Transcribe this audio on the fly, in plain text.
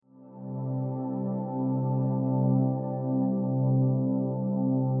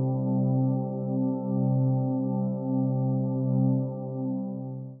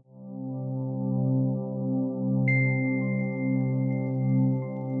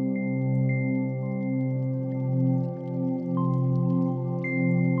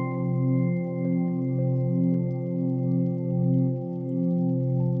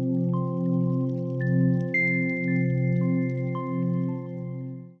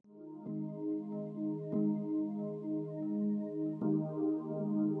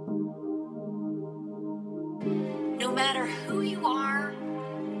matter who you are,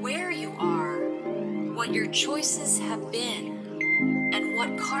 where you are, what your choices have been, and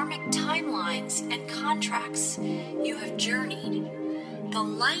what karmic timelines and contracts you have journeyed, the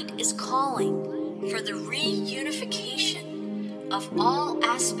light is calling for the reunification of all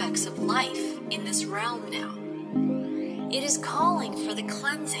aspects of life in this realm now. It is calling for the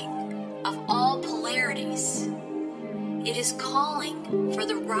cleansing of all polarities. It is calling for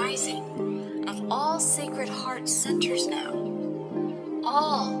the rising of all sacred heart centers now.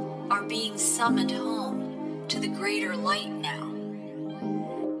 All are being summoned home to the greater light now.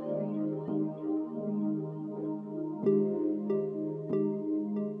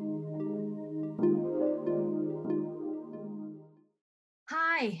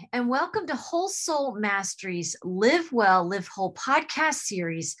 Hi, and welcome to Whole Soul Mastery's Live Well, Live Whole podcast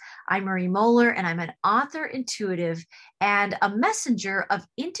series. I'm Marie Moeller, and I'm an author, intuitive, and a messenger of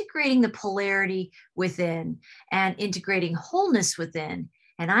integrating the polarity within and integrating wholeness within.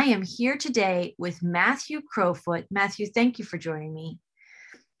 And I am here today with Matthew Crowfoot. Matthew, thank you for joining me.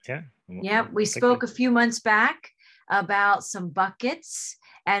 Yeah, we spoke a few months back about some buckets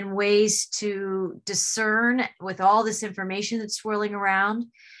and ways to discern with all this information that's swirling around.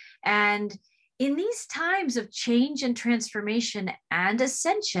 And in these times of change and transformation and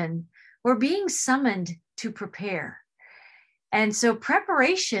ascension, we're being summoned to prepare. And so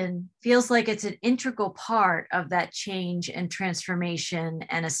preparation feels like it's an integral part of that change and transformation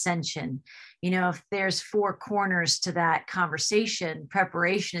and ascension. You know, if there's four corners to that conversation,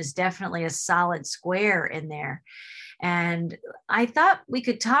 preparation is definitely a solid square in there. And I thought we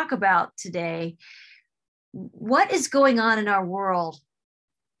could talk about today what is going on in our world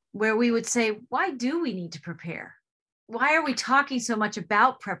where we would say, why do we need to prepare? Why are we talking so much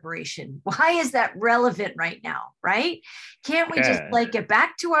about preparation? Why is that relevant right now, right? Can't we just like get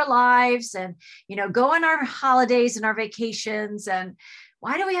back to our lives and, you know, go on our holidays and our vacations? And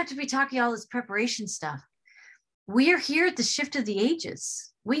why do we have to be talking all this preparation stuff? We are here at the shift of the ages.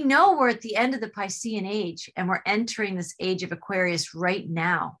 We know we're at the end of the Piscean age and we're entering this age of Aquarius right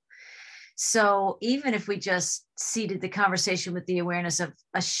now. So even if we just seeded the conversation with the awareness of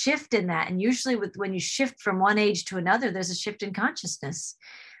a shift in that, and usually when you shift from one age to another, there's a shift in consciousness.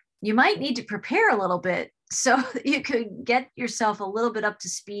 You might need to prepare a little bit so that you could get yourself a little bit up to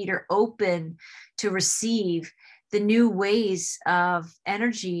speed or open to receive the new ways of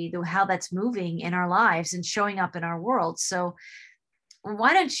energy, how that's moving in our lives and showing up in our world. So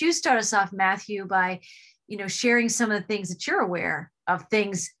why don't you start us off, Matthew, by, you know, sharing some of the things that you're aware of,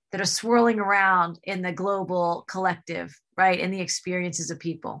 things that are swirling around in the global collective, right? In the experiences of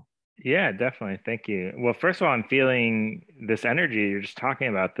people. Yeah, definitely. Thank you. Well, first of all, I'm feeling this energy. You're just talking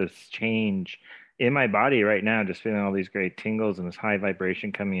about this change in my body right now, just feeling all these great tingles and this high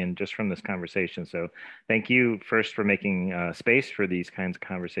vibration coming in just from this conversation. So thank you first for making space for these kinds of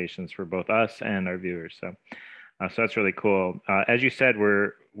conversations for both us and our viewers. So that's really cool. As you said,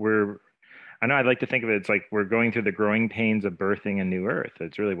 I know I'd like to think of it, it's like we're going through the growing pains of birthing a new earth.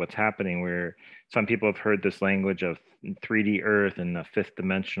 It's really what's happening, where some people have heard this language of 3D earth and a fifth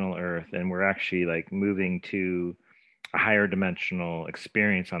dimensional earth, and we're actually like moving to a higher dimensional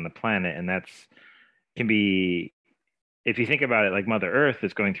experience on the planet. And can be, if you think about it, like Mother Earth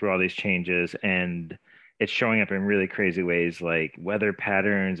is going through all these changes and it's showing up in really crazy ways, like weather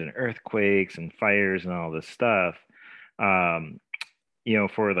patterns and earthquakes and fires and all this stuff. You know,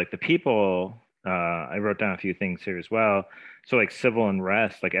 for like the people, I wrote down a few things here as well. So like civil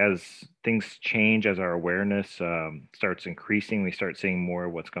unrest, like as things change, as our awareness starts increasing, we start seeing more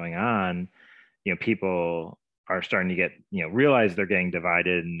of what's going on. You know, people are starting to get, you know, realize they're getting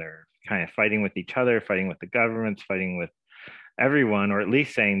divided and they're kind of fighting with each other, fighting with the governments, fighting with everyone, or at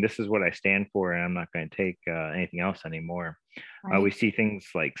least saying this is what I stand for and I'm not going to take anything else anymore. Right. We see things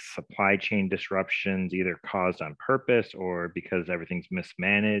like supply chain disruptions, either caused on purpose or because everything's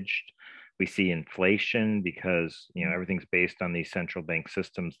mismanaged. We see inflation because, you know, everything's based on these central bank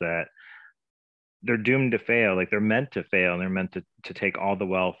systems that they're doomed to fail. Like they're meant to fail, and they're meant to take all the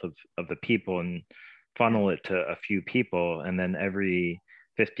wealth of the people and funnel it to a few people. And then every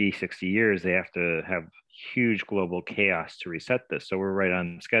 50, 60 years, they have to have huge global chaos to reset this. So we're right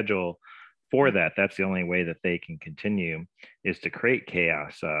on schedule for that. That's the only way that they can continue, is to create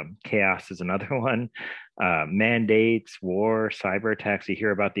chaos. Chaos is another one. Mandates, war, cyber attacks. You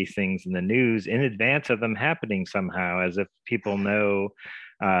hear about these things in the news in advance of them happening somehow, as if people know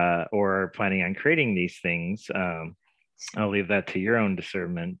or are planning on creating these things. I'll leave that to your own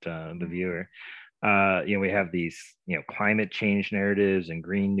discernment, the viewer. You know, we have these, you know, climate change narratives and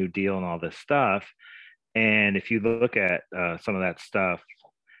Green New Deal and all this stuff. And if you look at some of that stuff,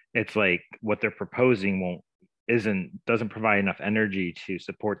 it's like what they're proposing won't doesn't provide enough energy to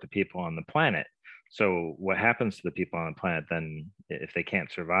support the people on the planet. So what happens to the people on the planet then if they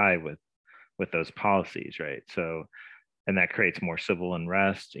can't survive with those policies, right? So, and that creates more civil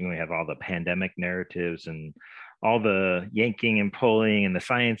unrest. And we have all the pandemic narratives and all the yanking and pulling, and the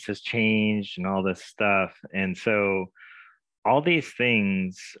science has changed and all this stuff. And so all these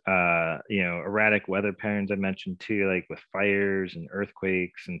things, erratic weather patterns I mentioned too, like with fires and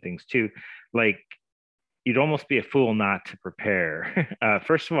earthquakes and things too, like you'd almost be a fool not to prepare.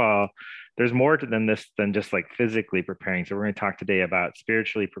 First of all, there's more to than this than just like physically preparing. So we're going to talk today about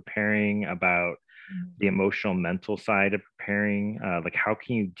spiritually preparing, about the emotional, mental side of preparing. Like how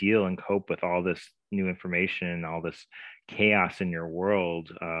can you deal and cope with all this new information, all this chaos in your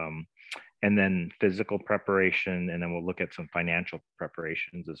world? And then physical preparation, and then we'll look at some financial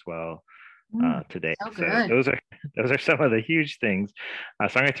preparations as well today. So those are some of the huge things.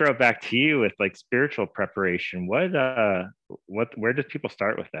 So I'm going to throw it back to you with like spiritual preparation. Where do people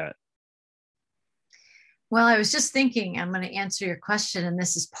start with that? Well, I was just thinking, I'm going to answer your question, and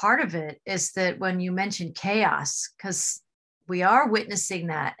this is part of it, is that when you mentioned chaos, because we are witnessing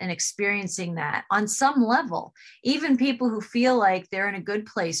that and experiencing that on some level, even people who feel like they're in a good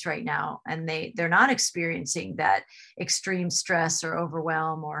place right now and they're not experiencing that extreme stress or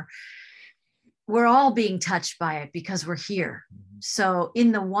overwhelm, or we're all being touched by it because we're here. So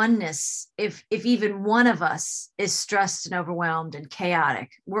in the oneness, if even one of us is stressed and overwhelmed and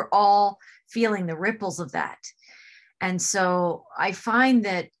chaotic, we're all feeling the ripples of that. And so I find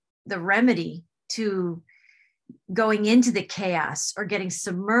that the remedy to going into the chaos or getting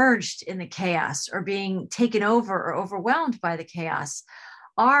submerged in the chaos or being taken over or overwhelmed by the chaos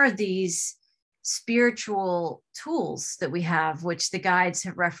are these spiritual tools that we have, which the guides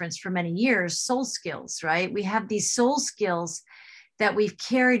have referenced for many years, soul skills, right? We have these soul skills that we've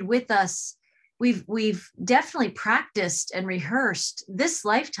carried with us. We've definitely practiced and rehearsed this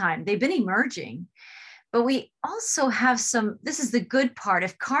lifetime. They've been emerging, but we also have some, this is the good part.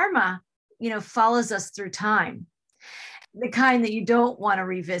 If karma, follows us through time, the kind that you don't want to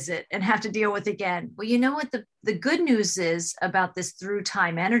revisit and have to deal with again. Well, you know what the good news is about this through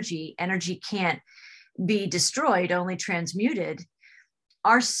time energy can't be destroyed, only transmuted.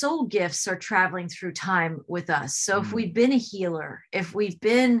 Our soul gifts are traveling through time with us. So if we've been a healer, if we've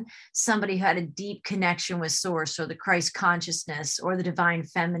been somebody who had a deep connection with source or the Christ consciousness or the divine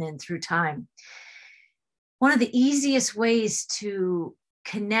feminine through time, one of the easiest ways to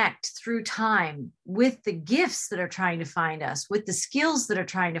connect through time with the gifts that are trying to find us, with the skills that are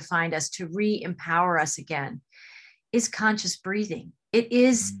trying to find us to re-empower us again, is conscious breathing. It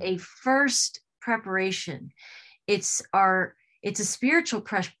is a first preparation. It's a spiritual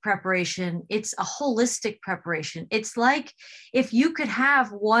preparation. It's a holistic preparation. It's like if you could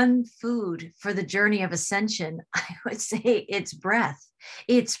have one food for the journey of ascension, I would say it's breath.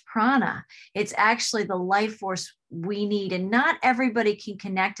 It's prana. It's actually the life force we need. And not everybody can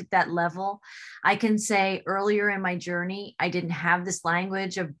connect at that level. I can say earlier in my journey, I didn't have this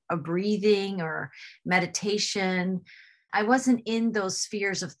language of breathing or meditation. I wasn't in those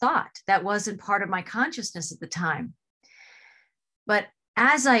spheres of thought. That wasn't part of my consciousness at the time. But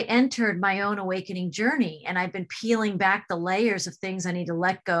as I entered my own awakening journey, and I've been peeling back the layers of things I need to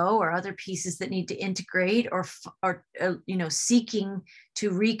let go, or other pieces that need to integrate, or seeking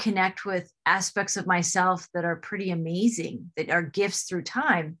to reconnect with aspects of myself that are pretty amazing, that are gifts through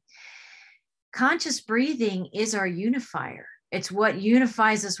time. Conscious breathing is our unifier. It's what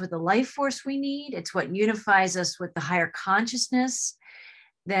unifies us with the life force we need. It's what unifies us with the higher consciousness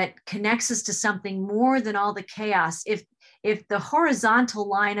that connects us to something more than all the chaos. If the horizontal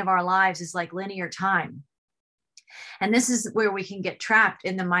line of our lives is like linear time, and this is where we can get trapped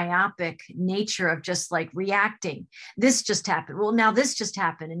in the myopic nature of just like reacting. This just happened. Well, now this just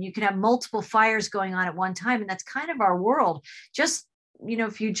happened. And you can have multiple fires going on at one time. And that's kind of our world. Just,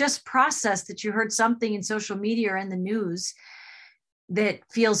 if you just process that you heard something in social media or in the news that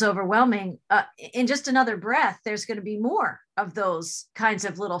feels overwhelming, in just another breath, there's going to be more of those kinds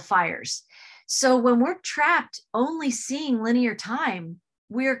of little fires. So when we're trapped only seeing linear time,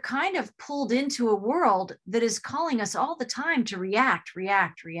 we're kind of pulled into a world that is calling us all the time to react.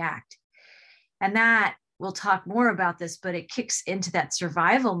 And that, we'll talk more about this, but it kicks into that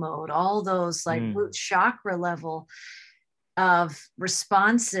survival mode, all those like root chakra level of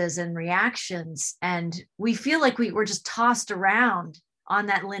responses and reactions. And we feel like we're just tossed around on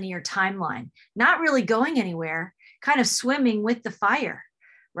that linear timeline, not really going anywhere, kind of swimming with the fire,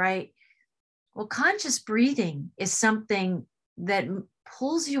 right? Well, conscious breathing is something that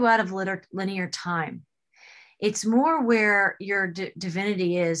pulls you out of linear time. It's more where your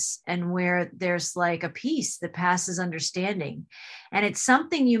divinity is, and where there's like a peace that passes understanding. And it's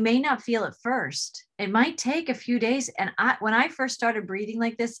something you may not feel at first. It might take a few days. And when I first started breathing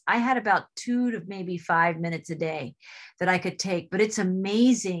like this, I had about 2 to maybe 5 minutes a day that I could take. But it's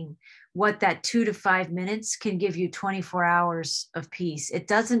amazing what that 2 to 5 minutes can give you 24 hours of peace. It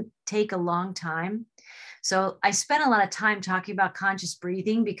doesn't take a long time. So I spent a lot of time talking about conscious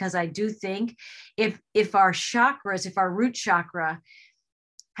breathing, because I do think if our chakras, if our root chakra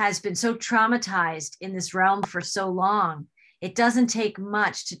has been so traumatized in this realm for so long, it doesn't take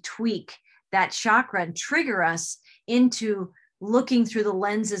much to tweak that chakra and trigger us into looking through the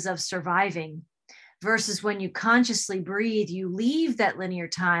lenses of surviving. Versus when you consciously breathe, you leave that linear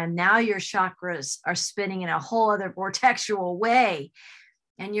time. Now your chakras are spinning in a whole other vortexual way,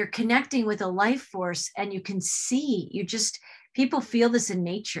 and you're connecting with a life force, and you can see, people feel this in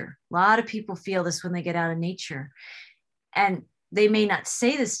nature. A lot of people feel this when they get out in nature, and they may not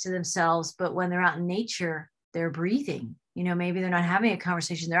say this to themselves, but when they're out in nature, they're breathing. Maybe they're not having a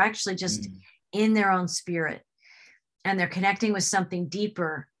conversation. They're actually just in their own spirit, and they're connecting with something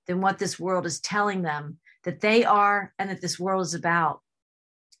deeper than what this world is telling them that they are, and that this world is about.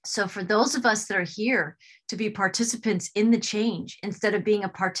 So for those of us that are here to be participants in the change, instead of being a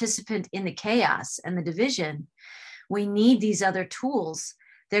participant in the chaos and the division, we need these other tools.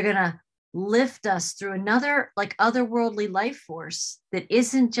 They're going to lift us through another, like, otherworldly life force that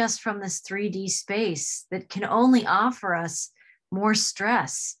isn't just from this 3D space, that can only offer us more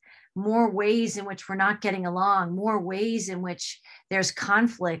stress, more ways in which we're not getting along, more ways in which there's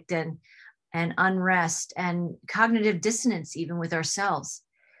conflict and unrest and cognitive dissonance, even with ourselves.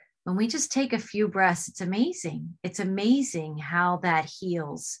 When we just take a few breaths, it's amazing. It's amazing how that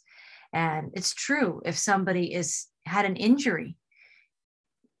heals. And it's true if somebody had an injury.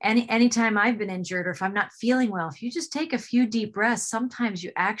 Anytime I've been injured, or if I'm not feeling well, if you just take a few deep breaths, sometimes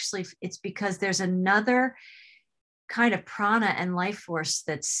it's because there's another kind of prana and life force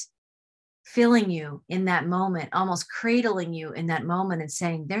that's filling you in that moment, almost cradling you in that moment, and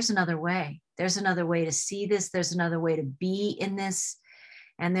saying, there's another way. There's another way to see this. There's another way to be in this.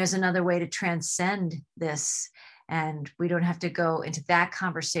 And there's another way to transcend this. And we don't have to go into that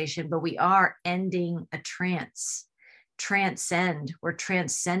conversation, but we are ending a transcend. We're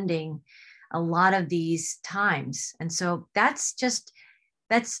transcending a lot of these times. And so that's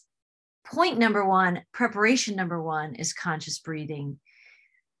point number one. Preparation number one is conscious breathing.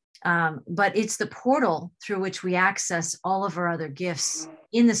 But it's the portal through which we access all of our other gifts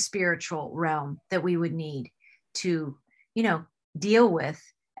in the spiritual realm that we would need to, deal with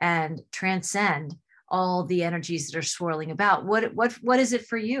and transcend all the energies that are swirling about. What is it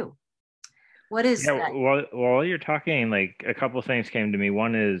for you? What is that? While you're talking, like, a couple of things came to me.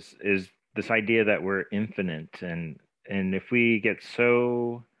 One is this idea that we're infinite, and if we get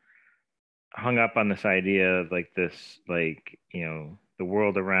so hung up on this idea of like this, like, the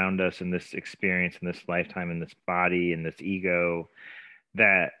world around us and this experience and this lifetime and this body and this ego,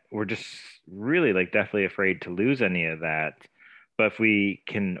 that we're just really, like, deathly afraid to lose any of that. But if we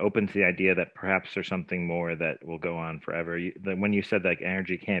can open to the idea that perhaps there's something more that will go on forever, when you said, like,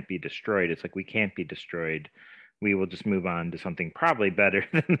 energy can't be destroyed, it's like we can't be destroyed. We will just move on to something probably better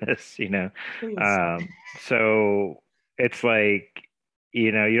than this, So it's like,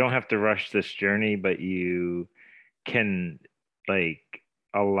 you don't have to rush this journey, but you can, like,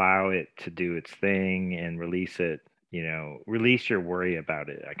 allow it to do its thing and release it. Release your worry about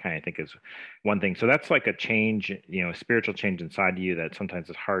it, I kind of think is one thing. So that's like a change, a spiritual change inside you that sometimes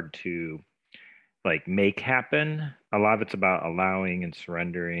is hard to, like, make happen. A lot of it's about allowing and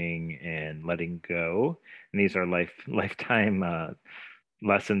surrendering and letting go. And these are lifetime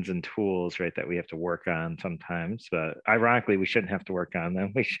lessons and tools, right, that we have to work on sometimes. But ironically, we shouldn't have to work on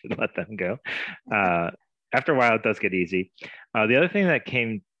them. We should let them go. After a while, it does get easy. The other thing that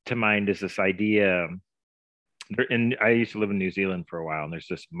came to mind is this idea. And I used to live in New Zealand for a while, and there's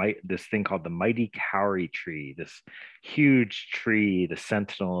this thing called the mighty kauri tree, this huge tree, the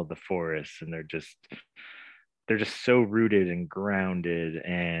sentinel of the forest, and they're just so rooted and grounded.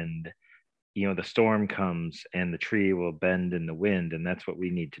 And the storm comes and the tree will bend in the wind, and that's what we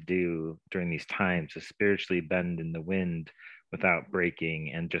need to do during these times, is spiritually bend in the wind without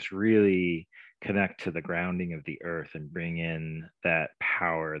breaking, and just really connect to the grounding of the earth and bring in that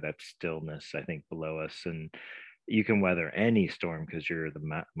power, that stillness, I think, below us. And you can weather any storm because you're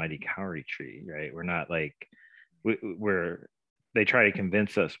the mighty kauri tree, right? We're not like, they try to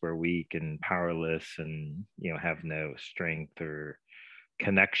convince us we're weak and powerless and, have no strength or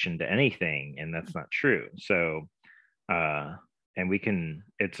connection to anything. And that's not true. So and we can,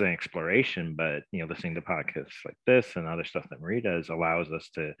 it's an exploration, but listening to podcasts like this and other stuff that Marie does allows us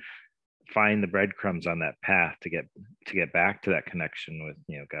to find the breadcrumbs on that path to get back to that connection with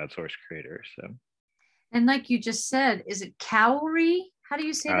God, source, creator. So, and like you just said, is it cowrie? How do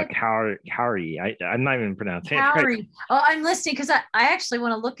you say that? Cowrie. I'm not even pronouncing it right. Cowrie. Oh, I'm listening because I actually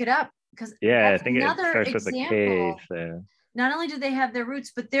want to look it up, because Yeah, that's I think it another starts with a K. example. So. Not only do they have their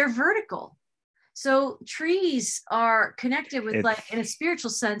roots, but they're vertical. So trees are connected with, like, in a spiritual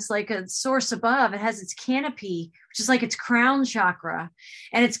sense, like a source above. It has its canopy, which is like its crown chakra,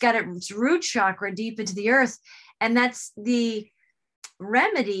 and it's got its root chakra deep into the earth. And that's the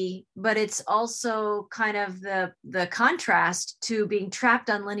remedy, but it's also kind of the contrast to being trapped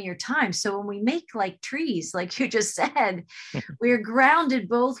on linear time. So when we make like trees, like you just said, we're grounded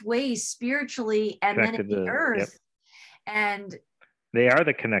both ways, spiritually and connected then in the earth. Yep. And they are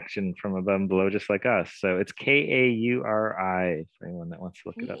the connection from above and below, just like us. So it's Kauri for anyone that wants to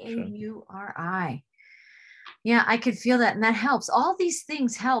look it up. Kauri. Yeah, I could feel that. And that helps. All these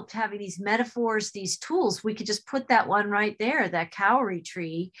things helped, having these metaphors, these tools. We could just put that one right there, that cowrie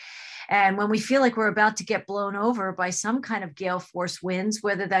tree. And when we feel like we're about to get blown over by some kind of gale force winds,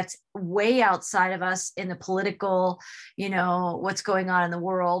 whether that's way outside of us in the political, what's going on in the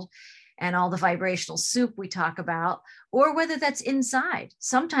world and all the vibrational soup we talk about, or whether that's inside.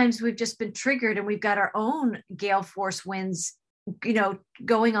 Sometimes we've just been triggered and we've got our own gale force winds,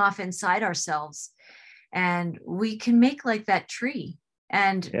 going off inside ourselves. And we can make like that tree.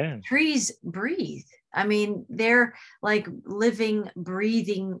 And trees breathe. I mean, they're like living,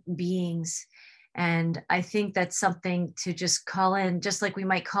 breathing beings. And I think that's something to just call in, just like we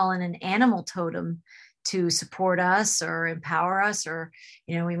might call in an animal totem to support us or empower us, or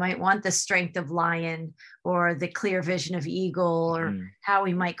we might want the strength of lion or the clear vision of eagle, or how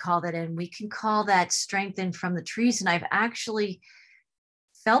we might call that in. We can call that strength in from the trees. And I've actually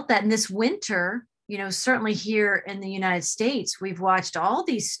felt that in this winter. Certainly here in the United States, we've watched all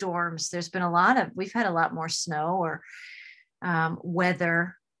these storms. There's been we've had a lot more snow or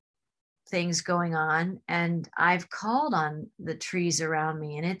weather things going on. And I've called on the trees around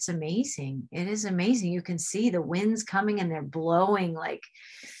me, and it's amazing. It is amazing. You can see the winds coming and they're blowing like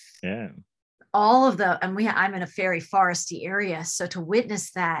all of I'm in a very foresty area. So to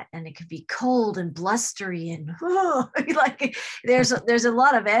witness that, and it could be cold and blustery and like there's a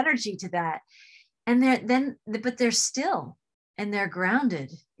lot of energy to that. And but they're still, and they're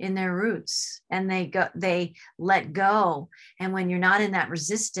grounded in their roots, and they let go. And when you're not in that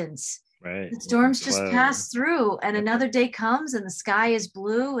resistance, the storms just pass through, and another day comes and the sky is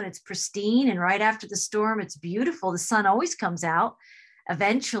blue and it's pristine. And right after the storm, it's beautiful. The sun always comes out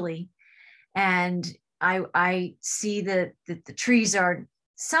eventually. And I see that the trees are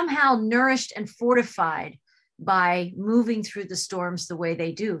somehow nourished and fortified by moving through the storms the way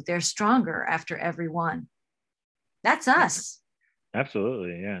they do. They're stronger after every one. That's us.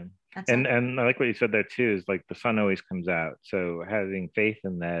 Absolutely, yeah. And I like what you said there too, is like the sun always comes out. So having faith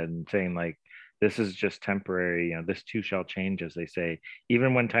in that and saying like, this is just temporary, this too shall change, as they say.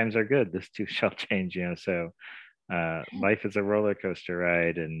 Even when times are good, this too shall change, So life is a roller coaster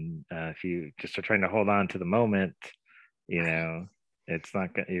ride. And if you just are trying to hold on to the moment, it's not,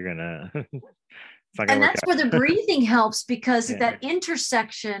 you're gonna and that's where the breathing helps, because that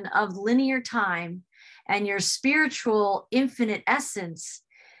intersection of linear time and your spiritual infinite essence,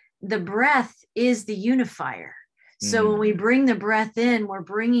 the breath is the unifier. So when we bring the breath in, we're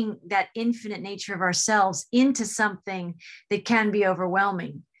bringing that infinite nature of ourselves into something that can be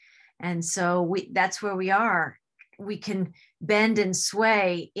overwhelming. And so that's where we are. We can bend and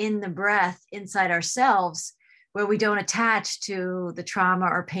sway in the breath inside ourselves, where we don't attach to the trauma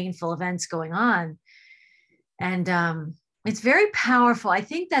or painful events going on. And it's very powerful. I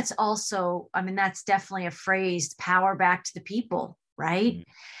think that's also, that's definitely a phrase, power back to the people, right?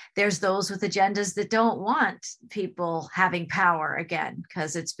 There's those with agendas that don't want people having power again,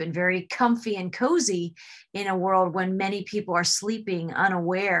 because it's been very comfy and cozy in a world when many people are sleeping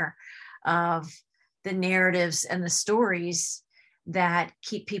unaware of the narratives and the stories that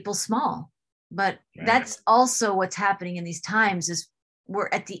keep people small. But that's also what's happening in these times, is we're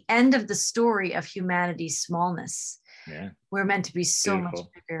at the end of the story of humanity's smallness. We're meant to be so much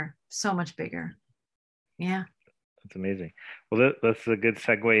bigger. Yeah. That's amazing. Well, that's a good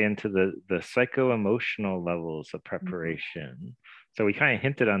segue into the psycho-emotional levels of preparation. So we kind of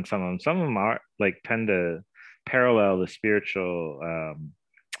hinted on some of them. Some of them are tend to parallel the spiritual,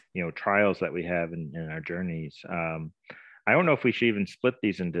 trials that we have in our journeys. I don't know if we should even split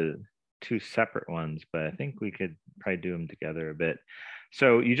these into two separate ones, but I think we could probably do them together a bit.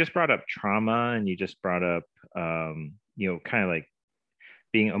 So you just brought up trauma, and you just brought up, kind of like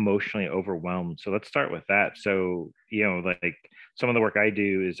being emotionally overwhelmed. So let's start with that. So, like some of the work I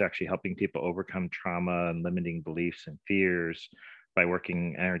do is actually helping people overcome trauma and limiting beliefs and fears by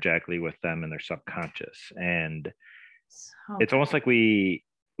working energetically with them and their subconscious. And it's almost like we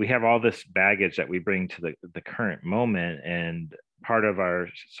have all this baggage that we bring to the current moment, and part of our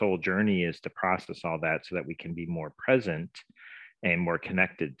soul journey is to process all that so that we can be more present and more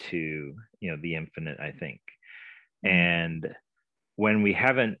connected to the infinite, I think. And when we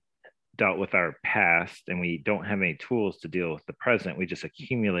haven't dealt with our past and we don't have any tools to deal with the present, we just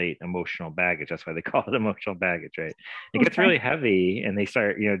accumulate emotional baggage. That's why they call it emotional baggage, right? It gets really heavy, and they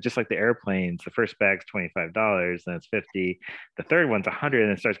start, just like the airplanes, the first bag's $25, then it's 50, the third one's 100,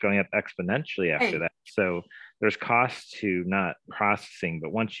 and it starts going up exponentially after that. So there's costs to not processing,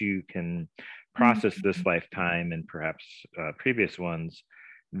 but once you can process this lifetime and perhaps previous ones,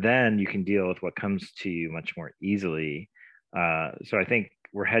 then you can deal with what comes to you much more easily. So I think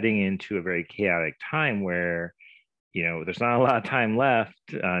we're heading into a very chaotic time where, there's not a lot of time left,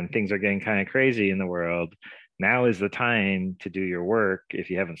 and things are getting kind of crazy in the world. Now is the time to do your work if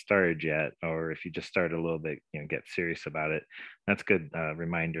you haven't started yet, or if you just started a little bit, get serious about it. That's a good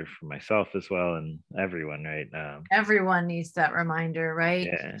reminder for myself as well, and everyone, right? Everyone needs that reminder, right?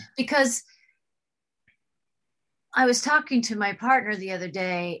 Yeah. Because I was talking to my partner the other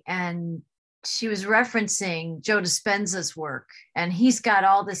day, and she was referencing Joe Dispenza's work, and he's got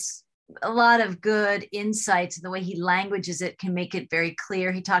a lot of good insights, and the way he languages it can make it very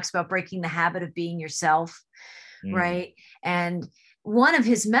clear. He talks about breaking the habit of being yourself, right? And one of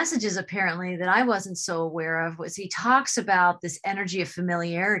his messages, apparently, that I wasn't so aware of, was he talks about this energy of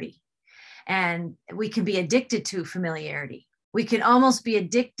familiarity, and we can be addicted to familiarity. We can almost be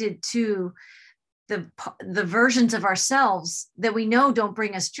addicted to the versions of ourselves that we know don't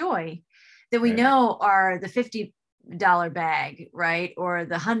bring us joy, that we know are the $50 bag, right? Or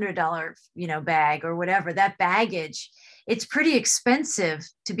the $100, bag, or whatever, that baggage. It's pretty expensive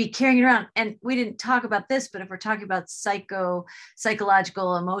to be carrying around. And we didn't talk about this, but if we're talking about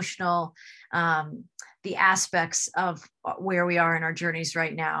psychological, emotional, the aspects of where we are in our journeys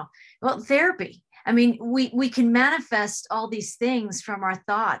right now, well, therapy. I mean, we can manifest all these things from our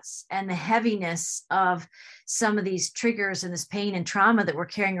thoughts and the heaviness of some of these triggers and this pain and trauma that we're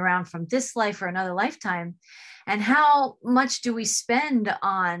carrying around from this life or another lifetime. And how much do we spend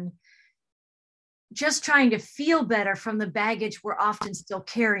on just trying to feel better from the baggage we're often still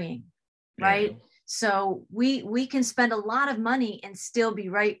carrying, right? So we can spend a lot of money and still be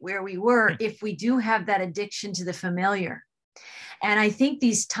right where we were if we do have that addiction to the familiar. And I think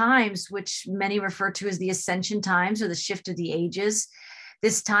these times, which many refer to as the ascension times or the shift of the ages,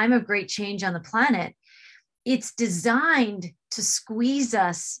 this time of great change on the planet, it's designed to squeeze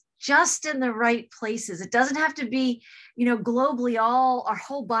us just in the right places. It doesn't have to be, globally our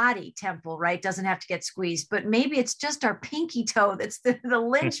whole body temple, right? Doesn't have to get squeezed, but maybe it's just our pinky toe that's the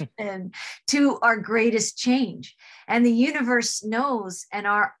linchpin to our greatest change. And the universe knows, and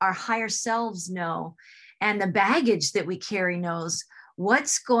our higher selves know, and the baggage that we carry knows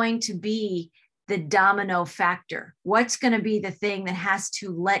what's going to be the domino factor. What's going to be the thing that has to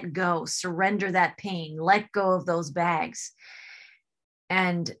let go, surrender that pain, let go of those bags.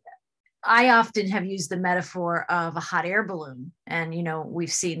 And I often have used the metaphor of a hot air balloon. And,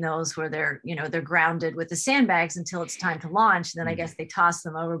 we've seen those where they're grounded with the sandbags until it's time to launch. And then I guess they toss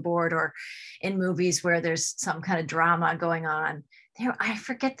them overboard, or in movies where there's some kind of drama going on. I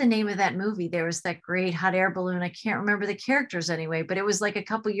forget the name of that movie. There was that great hot air balloon. I can't remember the characters anyway, but it was like a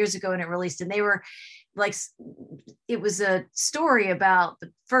couple years ago and it released, and they were like, it was a story about the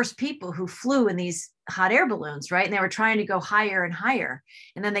first people who flew in these hot air balloons, right? And they were trying to go higher and higher.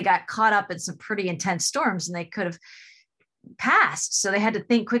 And then they got caught up in some pretty intense storms and they could have passed. So they had to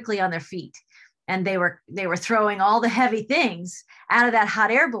think quickly on their feet. And they were throwing all the heavy things out of that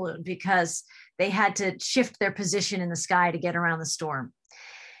hot air balloon because they had to shift their position in the sky to get around the storm.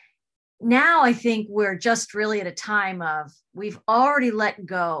 Now I think we're just really at a time of, we've already let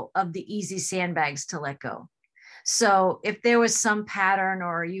go of the easy sandbags to let go. So if there was some pattern,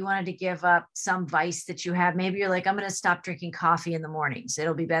 or you wanted to give up some vice that you have, maybe you're like, I'm going to stop drinking coffee in the mornings.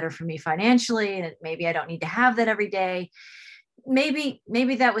 It'll be better for me financially. And maybe I don't need to have that every day. Maybe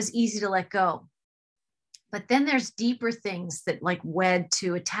that was easy to let go. But then there's deeper things that like wed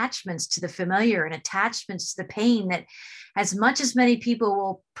to attachments to the familiar and attachments to the pain, that as much as many people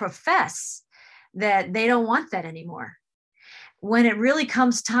will profess that they don't want that anymore, when it really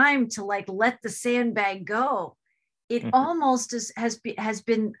comes time to like let the sandbag go, it almost has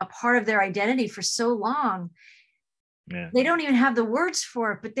been a part of their identity for so long Yeah. They don't even have the words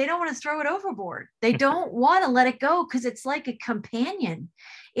for it, but they don't want to throw it overboard. They don't want to let it go because it's like a companion.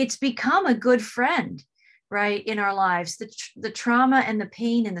 It's become a good friend, right, in our lives. The trauma and the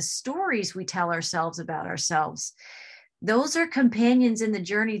pain and the stories we tell ourselves about ourselves, those are companions in the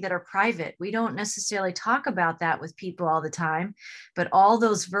journey that are private. We don't necessarily talk about that with people all the time, but all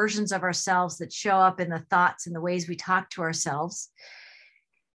those versions of ourselves that show up in the thoughts and the ways we talk to ourselves,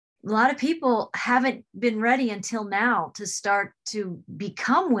 a lot of people haven't been ready until now to start to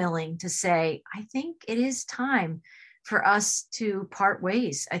become willing to say, I think it is time for us to part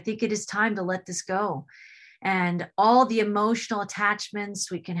ways. I think it is time to let this go. And all the emotional attachments,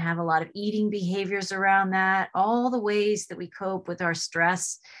 we can have a lot of eating behaviors around that, all the ways that we cope with our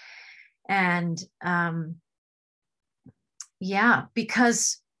stress. And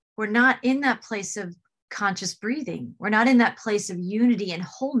because we're not in that place of conscious breathing. We're not in that place of unity and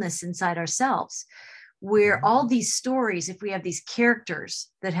wholeness inside ourselves, where all these stories, if we have these characters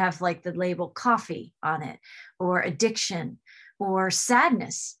that have like the label coffee on it, or addiction, or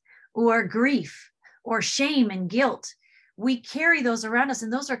sadness, or grief, or shame and guilt, we carry those around us,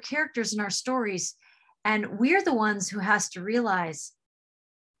 and those are characters in our stories. And we're the ones who has to realize,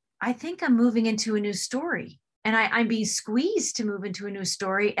 I think I'm moving into a new story. And I'm being squeezed to move into a new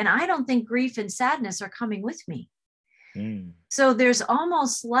story. And I don't think grief and sadness are coming with me. So there's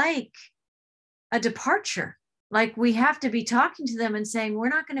almost like a departure. Like we have to be talking to them and saying, we're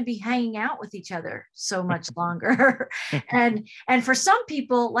not going to be hanging out with each other so much longer. and for some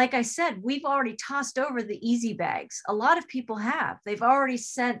people, like I said, we've already tossed over the easy bags. A lot of people have. They've already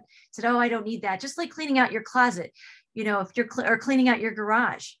said, oh, I don't need that. Just like cleaning out your closet, if you're or cleaning out your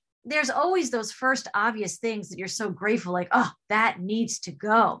garage. There's always those first obvious things that you're so grateful, like, oh, that needs to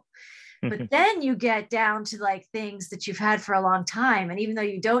go. But then you get down to like things that you've had for a long time. And even though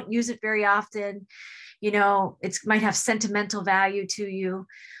you don't use it very often, it might have sentimental value to you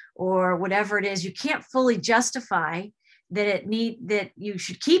or whatever it is. You can't fully justify that you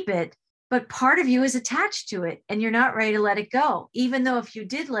should keep it, but part of you is attached to it and you're not ready to let it go. Even though if you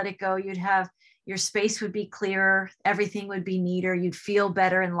did let it go, your space would be clearer, everything would be neater, you'd feel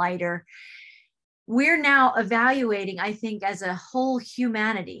better and lighter. We're now evaluating, I think, as a whole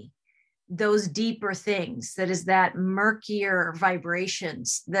humanity, those deeper things, that is that murkier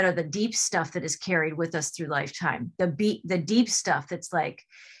vibrations that are the deep stuff that is carried with us through lifetime. The deep stuff that's like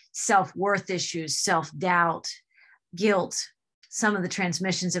self-worth issues, self-doubt, guilt. Some of the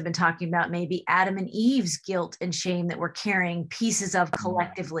transmissions have been talking about maybe Adam and Eve's guilt and shame that we're carrying pieces of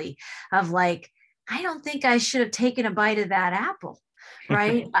collectively, of like, I don't think I should have taken a bite of that apple,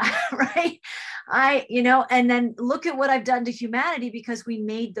 right? Right. And then look at what I've done to humanity because we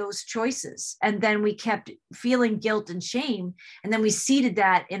made those choices. And then we kept feeling guilt and shame. And then we seeded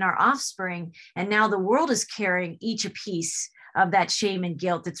that in our offspring. And now the world is carrying each a piece of that shame and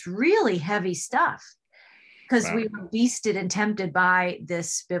guilt. It's really heavy stuff. Because we were beasted and tempted by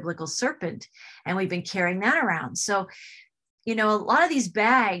this biblical serpent, and we've been carrying that around. So, a lot of these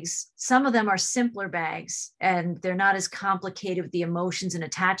bags, some of them are simpler bags, and they're not as complicated with the emotions and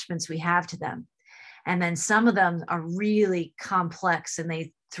attachments we have to them. And then some of them are really complex, and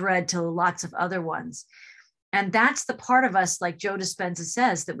they thread to lots of other ones. And that's the part of us, like Joe Dispenza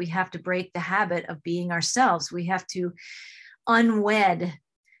says, that we have to break the habit of being ourselves. We have to unwed,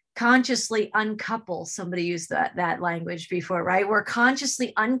 consciously uncouple. Somebody used that language before, right? We're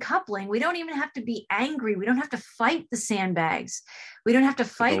consciously uncoupling. We don't even have to be angry. We don't have to fight the sandbags. We don't have to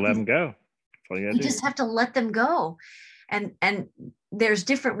fight. Let them go. You just have to let them go. And there's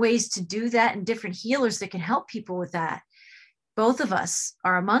different ways to do that and different healers that can help people with that. Both of us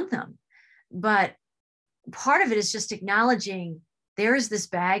are among them. But part of it is just acknowledging there is this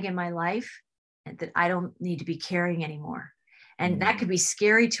bag in my life that I don't need to be carrying anymore. And that could be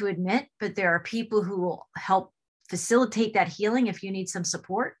scary to admit, but there are people who will help facilitate that healing if you need some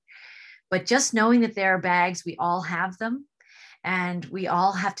support. But just knowing that there are bags, we all have them, and we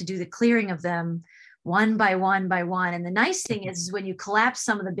all have to do the clearing of them one by one by one. And the nice thing is when you collapse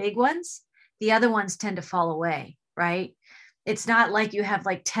some of the big ones, the other ones tend to fall away, right? It's not like you have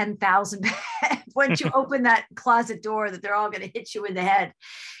like 10,000 once you open that closet door that they're all going to hit you in the head.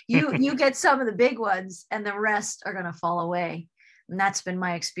 You get some of the big ones and the rest are going to fall away. And that's been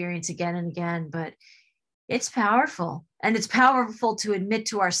my experience again and again, but it's powerful. And it's powerful to admit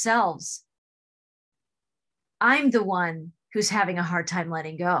to ourselves, I'm the one who's having a hard time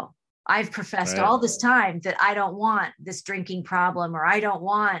letting go. I've professed all this time that I don't want this drinking problem, or I don't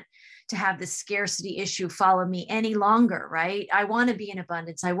want to have this scarcity issue follow me any longer, right? I want to be in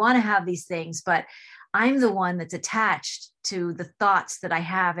abundance. I want to have these things, but I'm the one that's attached to the thoughts that I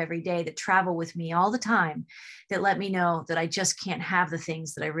have every day that travel with me all the time, that let me know that I just can't have the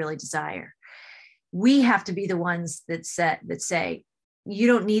things that I really desire. We have to be the ones that say, you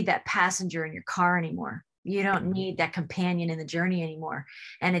don't need that passenger in your car anymore. You don't need that companion in the journey anymore.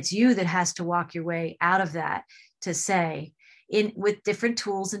 And it's you that has to walk your way out of that to say, with different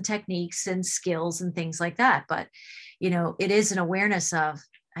tools and techniques and skills and things like that. But, it is an awareness of,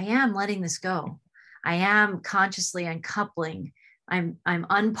 I am letting this go. I am consciously uncoupling. I'm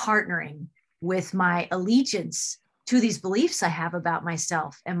unpartnering with my allegiance to these beliefs I have about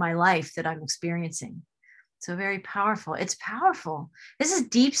myself and my life that I'm experiencing. So very powerful. It's powerful. This is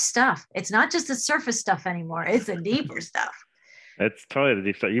deep stuff. It's not just the surface stuff anymore. It's the deeper stuff. It's totally the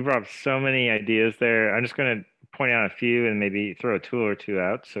deep stuff. You brought up so many ideas there. I'm just going to point out a few and maybe throw a tool or two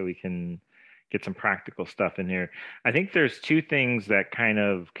out so we can get some practical stuff in here. I think there's two things that kind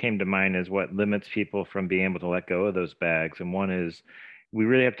of came to mind as what limits people from being able to let go of those bags. And one is we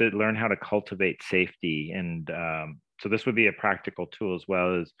really have to learn how to cultivate safety. And so this would be a practical tool, as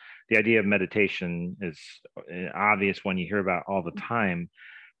well as the idea of meditation is an obvious one you hear about all the time.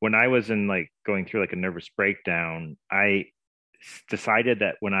 When I was going through a nervous breakdown, I decided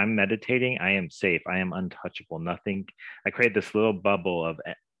that when I'm meditating, I am safe. I am untouchable. Nothing. I created this little bubble of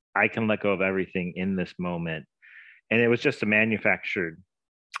I can let go of everything in this moment. And it was just a manufactured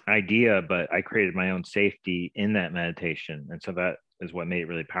idea, but I created my own safety in that meditation. And so that is what made it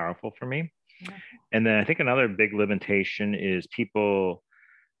really powerful for me. Yeah. And then I think another big limitation is people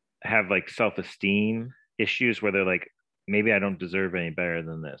have self-esteem issues where they're like, maybe I don't deserve any better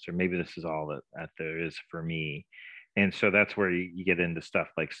than this, or maybe this is all that there is for me. And so that's where you get into stuff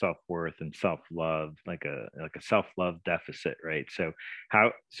like self-worth and self-love, like a self-love deficit, right? So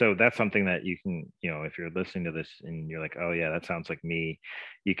that's something that you can, if you're listening to this and you're like, oh yeah, that sounds like me,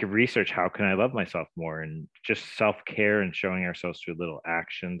 you can research, how can I love myself more? And just self-care and showing ourselves through little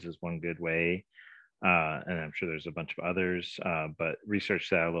actions is one good way. And I'm sure there's a bunch of others, but research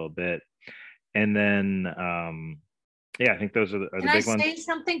that a little bit. And then, yeah, I think those are the big ones. Can I say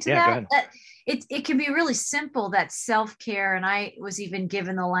something to that? That it can be really simple, that self-care. And I was even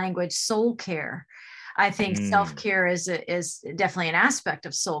given the language soul care. I think self-care is definitely an aspect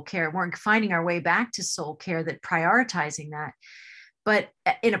of soul care. We're finding our way back to soul care, that prioritizing that. But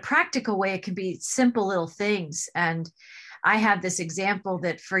in a practical way, it can be simple little things. And I have this example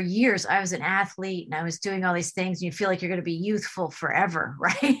that for years I was an athlete and I was doing all these things, and you feel like you're going to be youthful forever,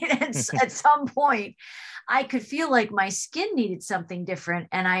 right? And at some point, I could feel like my skin needed something different.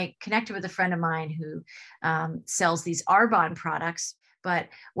 And I connected with a friend of mine who sells these Arbonne products. But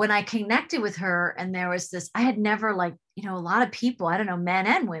when I connected with her, and there was this, I had never a lot of people, I don't know, men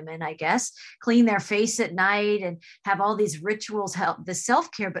and women, I guess, clean their face at night and have all these rituals, help the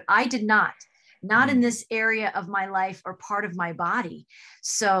self-care, but I did not in this area of my life or part of my body.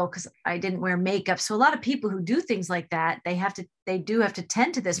 So, because I didn't wear makeup. So a lot of people who do things like that, they do have to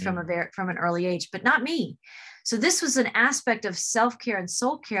tend to this from an early age, but not me. So this was an aspect of self-care and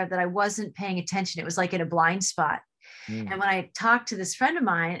soul care that I wasn't paying attention. It was like in a blind spot. And when I talked to this friend of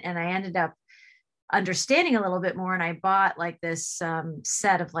mine, and I ended up understanding a little bit more, and I bought this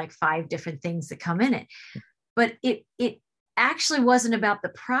set of 5 different things that come in it. But it actually wasn't about the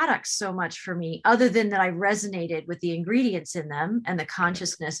products so much for me, other than that I resonated with the ingredients in them and the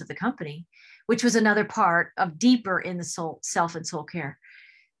consciousness of the company, which was another part of deeper in the self and soul care.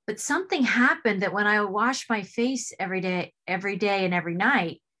 But something happened that when I washed my face every day and every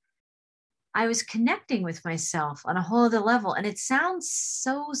night, I was connecting with myself on a whole other level. And it sounds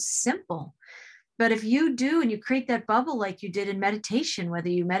so simple, but if you do, and you create that bubble like you did in meditation, whether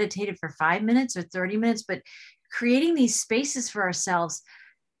you meditated for 5 minutes or 30 minutes, but creating these spaces for ourselves,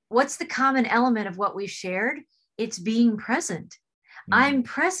 what's the common element of what we've shared? It's being present. I'm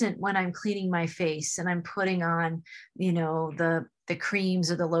present when I'm cleaning my face and I'm putting on, the creams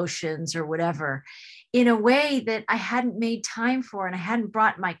or the lotions or whatever, in a way that I hadn't made time for, and I hadn't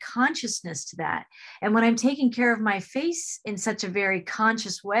brought my consciousness to that. And when I'm taking care of my face in such a very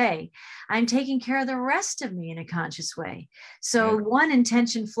conscious way, I'm taking care of the rest of me in a conscious way. So one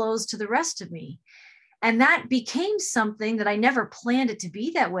intention flows to the rest of me. And that became something that I never planned it to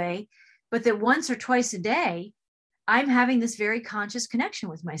be that way, but that once or twice a day, I'm having this very conscious connection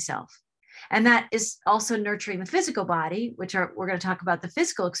with myself. And that is also nurturing the physical body, we're going to talk about the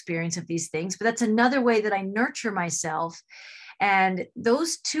physical experience of these things, but that's another way that I nurture myself. And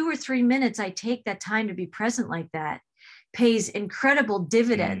those 2 or 3 minutes I take that time to be present like that pays incredible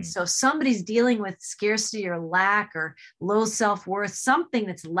dividends. So if somebody's dealing with scarcity or lack or low self-worth, something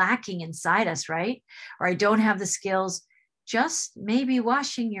that's lacking inside us, right? Or I don't have the skills, just maybe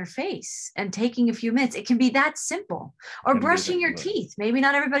washing your face and taking a few minutes. It can be that simple. Or brushing your teeth. Maybe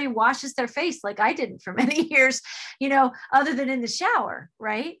not everybody washes their face like I didn't for many years, other than in the shower,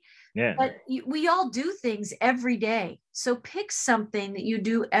 right? Yeah. But we all do things every day. So pick something that you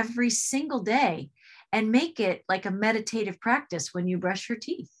do every single day and make it like a meditative practice when you brush your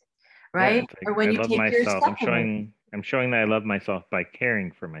teeth, right? Yeah, Or when I you love take your myself. supplement. I'm showing that I love myself by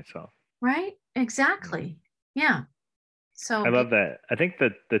caring for myself. Right? Exactly. Yeah. So I love that. I think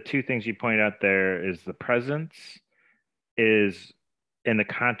that the two things you point out there is the presence is in the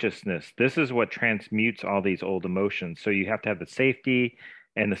consciousness. This is what transmutes all these old emotions. So you have to have the safety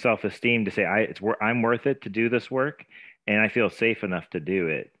and the self-esteem to say, I'm worth it to do this work, and I feel safe enough to do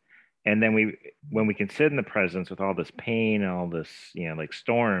it. And then when we can sit in the presence with all this pain and all this, like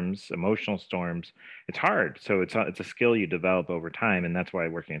storms, emotional storms, it's hard. So it's a skill you develop over time, and that's why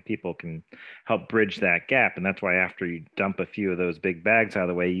working with people can help bridge that gap. And that's why after you dump a few of those big bags out of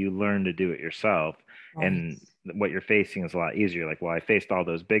the way, you learn to do it yourself. right. And what you're facing is a lot easier. Like, well, I faced all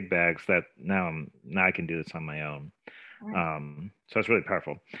those big bags that now I can do this on my own. Right. So it's really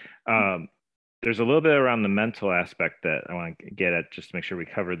powerful. There's a little bit around the mental aspect that I want to get at just to make sure we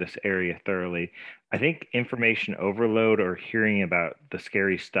cover this area thoroughly. I think information overload or hearing about the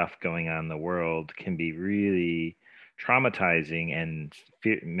scary stuff going on in the world can be really traumatizing and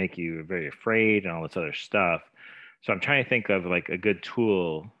make you very afraid and all this other stuff. So I'm trying to think of like a good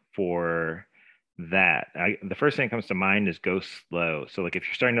tool for that. The first thing that comes to mind is go slow. So like if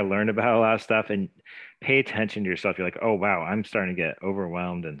you're starting to learn about a lot of stuff and pay attention to yourself, you're like, oh wow, I'm starting to get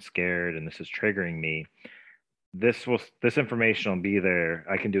overwhelmed and scared and this is triggering me. This information will be there.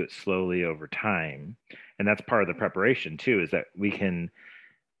 I can do it slowly over time. And that's part of the preparation too, is that we can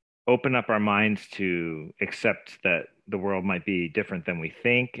open up our minds to accept that the world might be different than we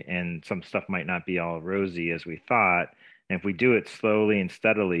think and some stuff might not be all rosy as we thought. And if we do it slowly and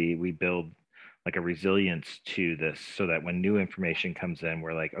steadily, we build like a resilience to this so that when new information comes in,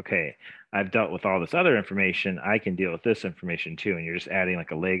 we're like, okay, I've dealt with all this other information. I can deal with this information too. And you're just adding like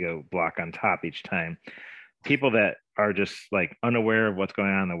a Lego block on top each time. People that are just like unaware of what's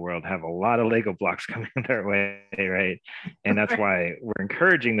going on in the world have a lot of Lego blocks coming their way, right? And that's why we're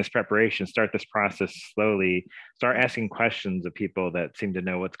encouraging this preparation. Start this process slowly. Start asking questions of people that seem to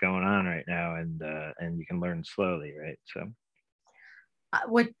know what's going on right now, and you can learn slowly, right? So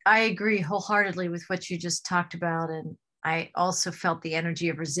what I agree wholeheartedly with what you just talked about. And I also felt the energy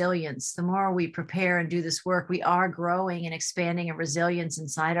of resilience. The more we prepare and do this work, we are growing and expanding a resilience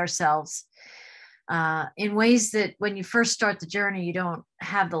inside ourselves in ways that when you first start the journey, you don't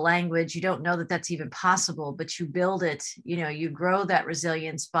have the language, you don't know that that's even possible, but you build it, you grow that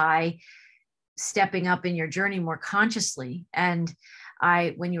resilience by stepping up in your journey more consciously. And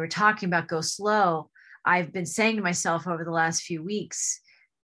when you were talking about go slow, I've been saying to myself over the last few weeks,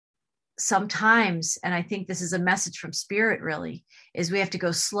 sometimes, and I think this is a message from spirit really, is we have to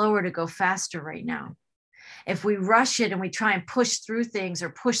go slower to go faster right now. If we rush it and we try and push through things or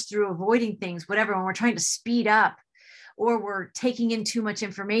push through avoiding things, whatever, when we're trying to speed up or we're taking in too much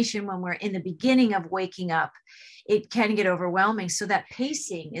information when we're in the beginning of waking up, it can get overwhelming. So that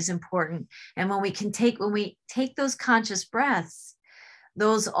pacing is important. And when we take those conscious breaths,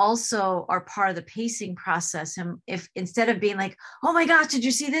 those also are part of the pacing process. And if instead of being like, oh my gosh, did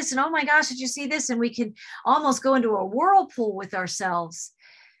you see this? And oh my gosh, did you see this? And we can almost go into a whirlpool with ourselves.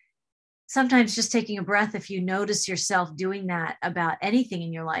 Sometimes just taking a breath, if you notice yourself doing that about anything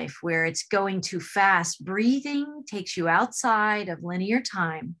in your life where it's going too fast, breathing takes you outside of linear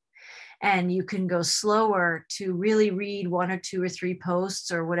time. And you can go slower to really read 1 or 2 or 3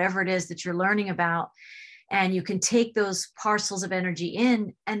 posts or whatever it is that you're learning about. And you can take those parcels of energy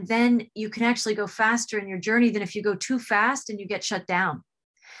in, and then you can actually go faster in your journey than if you go too fast and you get shut down.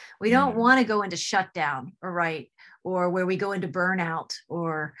 We don't want to go into shutdown or where we go into burnout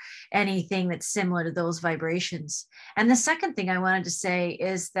or anything that's similar to those vibrations. And the second thing I wanted to say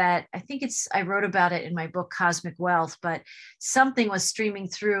is that I wrote about it in my book, Cosmic Wealth, but something was streaming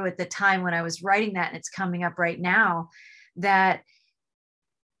through at the time when I was writing that, and it's coming up right now, that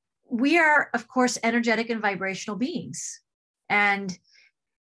we are, of course, energetic and vibrational beings, and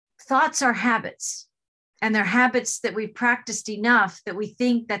thoughts are habits, and they're habits that we've practiced enough that we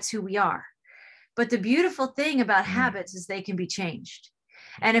think that's who we are. But the beautiful thing about habits is they can be changed.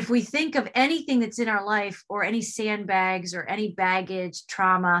 And if we think of anything that's in our life, or any sandbags or any baggage,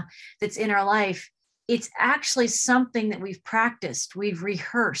 trauma that's in our life, it's actually something that we've practiced, we've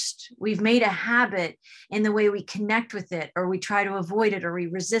rehearsed, we've made a habit in the way we connect with it, or we try to avoid it, or we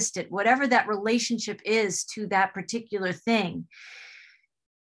resist it, whatever that relationship is to that particular thing.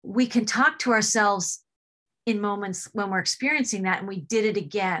 We can talk to ourselves in moments when we're experiencing that and we did it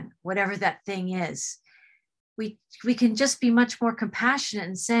again, whatever that thing is, we can just be much more compassionate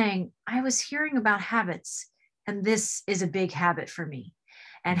and saying, I was hearing about habits, and this is a big habit for me.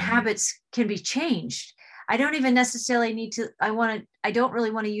 And habits can be changed. I don't even necessarily need to, I don't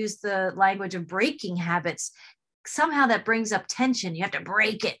really want to use the language of breaking habits. Somehow that brings up tension. You have to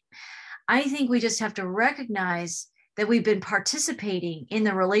break it. I think we just have to recognize that we've been participating in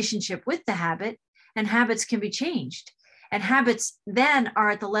the relationship with the habit, and habits can be changed. And habits then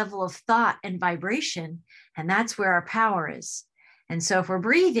are at the level of thought and vibration, and that's where our power is. And so if we're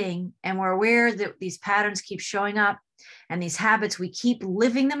breathing and we're aware that these patterns keep showing up and these habits, we keep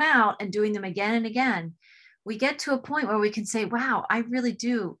living them out and doing them again and again, we get to a point where we can say, wow, I really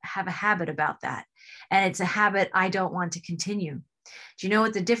do have a habit about that. And it's a habit I don't want to continue. Do you know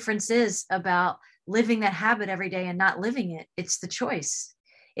what the difference is about living that habit every day and not living it? It's the choice.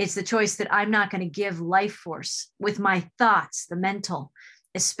 It's the choice that I'm not going to give life force with my thoughts, the mental,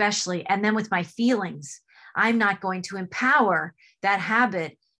 especially, and then with my feelings. I'm not going to empower that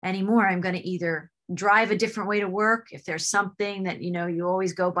habit anymore. I'm going to either drive a different way to work. If there's something that, you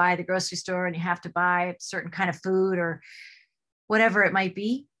always go by the grocery store and you have to buy a certain kind of food or whatever it might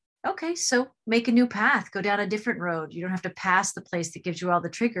be. Okay, so make a new path, go down a different road. You don't have to pass the place that gives you all the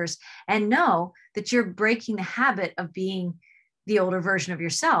triggers, and know that you're breaking the habit of being the older version of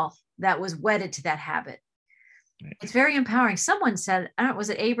yourself that was wedded to that habit. Right. It's very empowering. Someone said, I don't know, was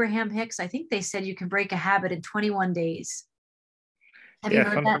it Abraham Hicks? I think they said you can break a habit in 21 days. Have you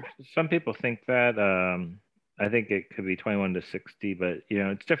heard that? Some people think that. I think it could be 21 to 60, but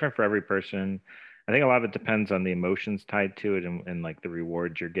it's different for every person. I think a lot of it depends on the emotions tied to it and like the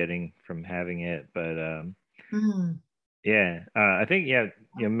rewards you're getting from having it. But I think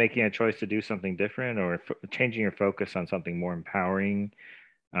making a choice to do something different or changing your focus on something more empowering,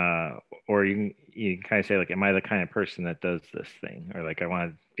 or you can kind of say like, am I the kind of person that does this thing, or like I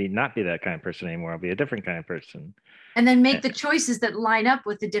want to not be that kind of person anymore. I'll be a different kind of person. And then make the choices that line up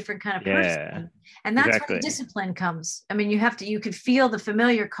with the different kind of person. And that's where the discipline comes. I mean, you could feel the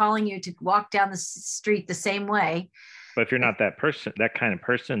familiar calling you to walk down the street the same way. But if you're not that kind of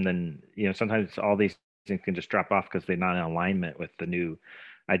person, then, sometimes all these things can just drop off because they're not in alignment with the new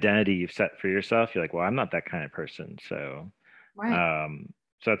identity you've set for yourself. You're like, well, I'm not that kind of person. So,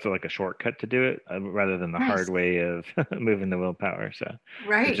 so that's like a shortcut to do it rather than the hard way of moving the willpower. So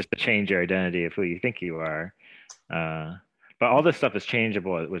it's just to change your identity of who you think you are. But all this stuff is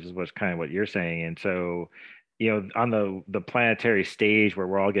changeable, which is what's kind of what you're saying. And so, on the planetary stage where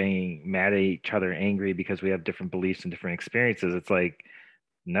we're all getting mad at each other, angry because we have different beliefs and different experiences, it's like,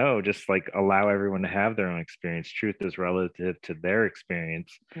 no, just like allow everyone to have their own experience. Truth is relative to their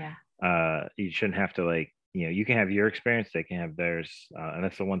experience. Yeah. You shouldn't have to you can have your experience, they can have theirs. And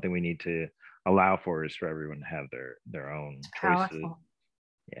that's the one thing we need to allow for, is for everyone to have their own choices. Powerful.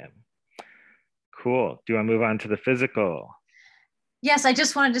 Yeah. Cool. Do you want to move on to the physical? Yes, I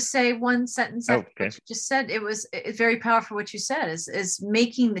just wanted to say one sentence after okay. what you just said. It's very powerful what you said, is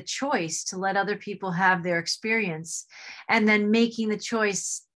making the choice to let other people have their experience, and then making the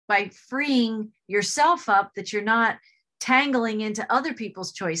choice by freeing yourself up that you're not tangling into other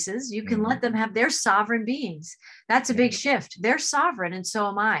people's choices. You can let them have their sovereign beings. That's a big shift. They're sovereign, and so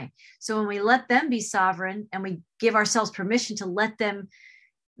am I. So when we let them be sovereign and we give ourselves permission to let them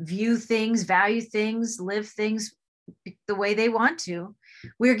view things, value things, live things the way they want to,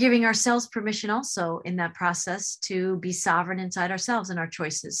 we're giving ourselves permission also in that process to be sovereign inside ourselves and our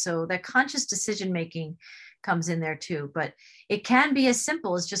choices. So that conscious decision making comes in there too. But it can be as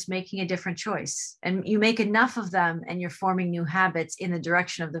simple as just making a different choice, and you make enough of them and you're forming new habits in the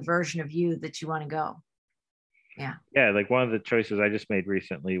direction of the version of you that you want to go. Yeah, like one of the choices I just made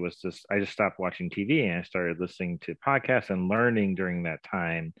recently was I just stopped watching TV and I started listening to podcasts and learning during that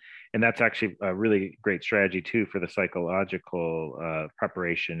time. And that's actually a really great strategy too for the psychological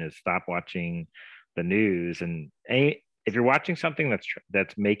preparation, is stop watching the news. And if you're watching something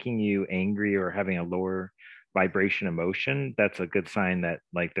that's making you angry or having a lower vibration emotion, that's a good sign that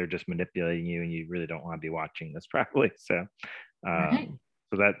like they're just manipulating you and you really don't want to be watching this probably. So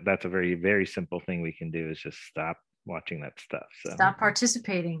so that's a very, very simple thing we can do, is just stop watching that stuff. So stop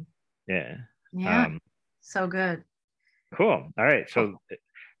participating. Yeah. So good. Cool. All right. So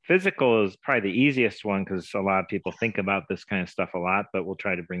physical is probably the easiest one because a lot of people think about this kind of stuff a lot, but we'll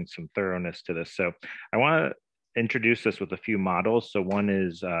try to bring some thoroughness to this. So I want to introduce this with a few models. So one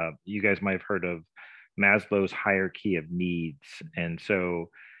is, you guys might have heard of Maslow's hierarchy of needs. And so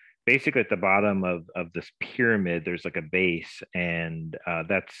basically at the bottom of this pyramid, there's like a base, and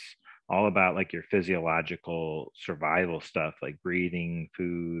that's all about like your physiological survival stuff, like breathing,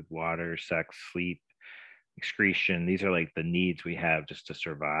 food, water, sex, sleep, excretion. These are like the needs we have just to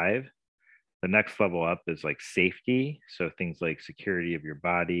survive. The next level up is like safety. So things like security of your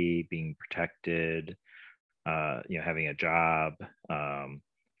body, being protected, having a job,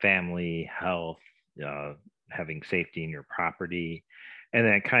 family, health, having safety in your property. And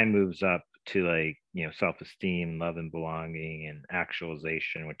then it kind of moves up to like, self-esteem, love and belonging, and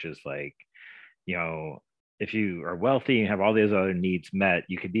actualization, which is like, if you are wealthy and have all these other needs met,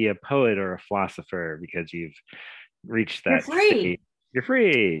 you could be a poet or a philosopher because you've reached that state. You're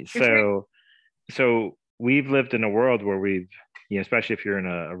free. So we've lived in a world where we've, especially if you're in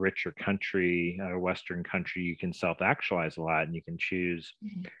a richer country, a Western country, you can self-actualize a lot and you can choose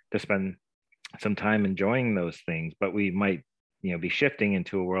to spend some time enjoying those things. But we might, be shifting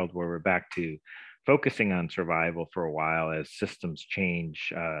into a world where we're back to focusing on survival for a while as systems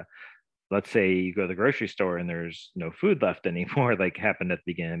change. Let's say you go to the grocery store and there's no food left anymore, like happened at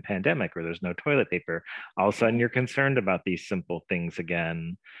the beginning of the pandemic, or there's no toilet paper. All of a sudden you're concerned about these simple things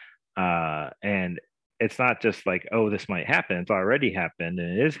again. And it's not just like, oh, this might happen. It's already happened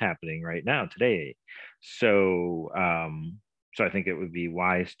and it is happening right now today. So I think it would be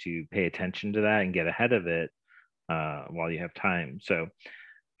wise to pay attention to that and get ahead of it while you have time. So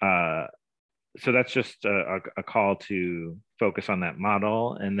that's just a call to focus on that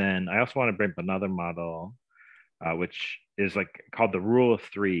model. And then I also want to bring up another model, which is like called the rule of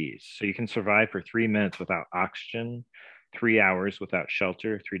threes. So you can survive for 3 minutes without oxygen, 3 hours without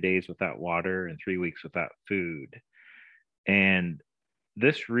shelter, 3 days without water, and 3 weeks without food. And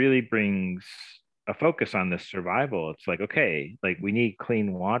this really brings a focus on this survival. It's like, okay, like we need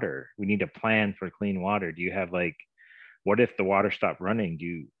clean water. We need a plan for clean water. Do you have like, what if the water stopped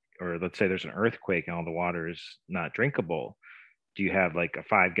running? Or let's say there's an earthquake and all the water is not drinkable. Do you have like a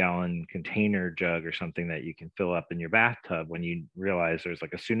 5-gallon container jug or something that you can fill up in your bathtub when you realize there's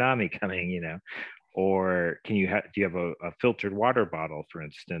like a tsunami coming, Or do you have a filtered water bottle, for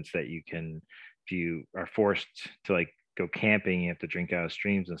instance, that you can, if you are forced to like go camping, you have to drink out of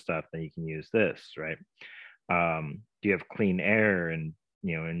streams and stuff, then you can use this, right? Do you have clean air, and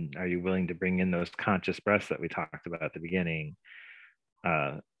are you willing to bring in those conscious breaths that we talked about at the beginning?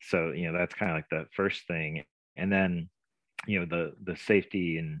 So that's kind of like the first thing. And then the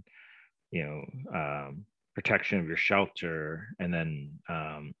safety and protection of your shelter, and then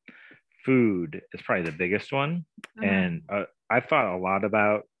food is probably the biggest one. And I've thought a lot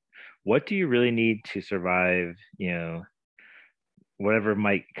about, what do you really need to survive, whatever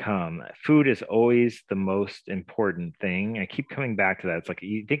might come. Food is always the most important thing. I keep coming back to that. It's like,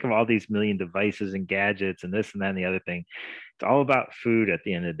 you think of all these million devices and gadgets and this and that and the other thing. It's all about food at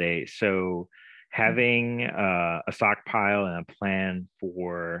the end of the day. So having a stockpile and a plan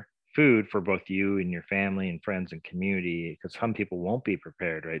for food for both you and your family and friends and community, because some people won't be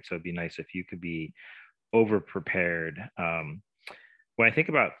prepared, right? So it'd be nice if you could be over prepared. When I think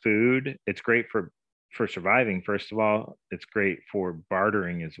about food, it's great for surviving. First of all, it's great for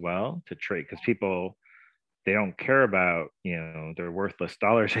bartering as well, to trade, because people, they don't care about their worthless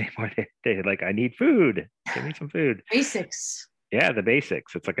dollars anymore. They like, I need food, give me some food. Basics. Yeah, the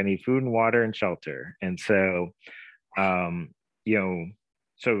basics. It's like, I need food and water and shelter. And so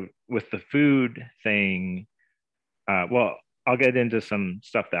so with the food thing, well, I'll get into some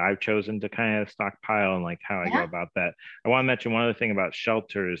stuff that I've chosen to kind of stockpile and like how I go about that. I want to mention one other thing about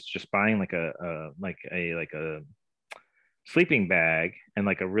shelter is just buying like a sleeping bag and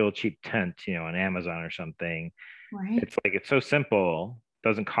like a real cheap tent, on Amazon or something. Right. It's like, it's so simple,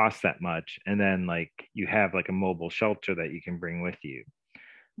 doesn't cost that much. And then like you have like a mobile shelter that you can bring with you.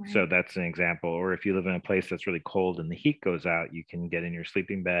 Right. So that's an example. Or if you live in a place that's really cold and the heat goes out, you can get in your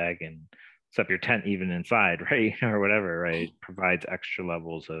sleeping bag and set up your tent even inside, right? Or whatever, right? It provides extra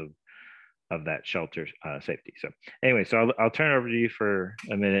levels of that shelter safety. So anyway, so I'll turn it over to you for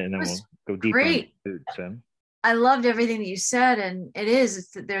a minute, and then we'll go deeper into food. So I loved everything that you said, and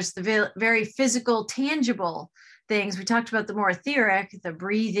there's the very physical, tangible things. We talked about the more etheric, the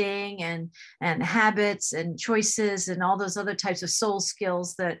breathing and habits and choices and all those other types of soul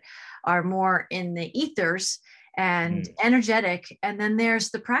skills that are more in the ethers and energetic. And then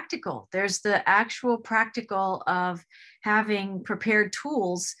there's the practical. There's the actual practical of having prepared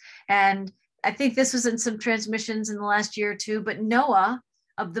tools. And I think this was in some transmissions in the last year or two, but Noah,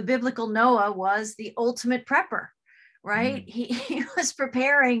 of the biblical Noah, was the ultimate prepper, right? He was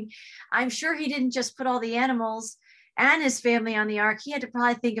preparing. I'm sure he didn't just put all the animals and his family on the ark. He had to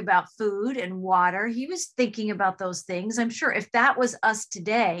probably think about food and water. He was thinking about those things. I'm sure if that was us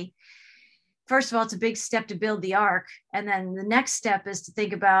today, first of all, it's a big step to build the ark. And then the next step is to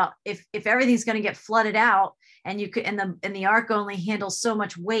think about if everything's going to get flooded out and you could, and the ark only handles so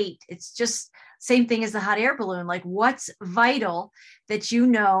much weight. It's just same thing as the hot air balloon. Like, what's vital that you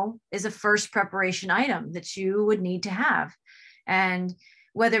know is a first preparation item that you would need to have? And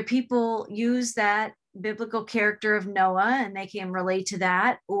whether people use that biblical character of Noah and they can relate to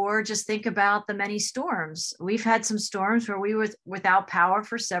that, or just think about the many storms. We've had some storms where we were without power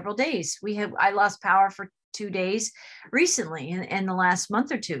for several days. I lost power for 2 days recently in the last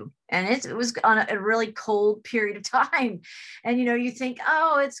month or two. And it was on a really cold period of time. And, you think,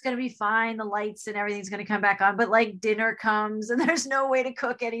 oh, it's going to be fine. The lights and everything's going to come back on. But like dinner comes and there's no way to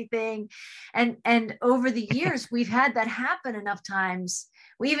cook anything. And over the years, we've had that happen enough times.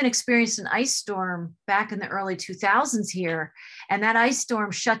 We even experienced an ice storm back in the early 2000s here, and that ice storm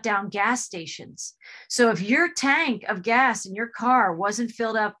shut down gas stations. So if your tank of gas in your car wasn't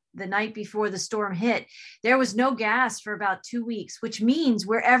filled up the night before the storm hit, there was no gas for about 2 weeks, which means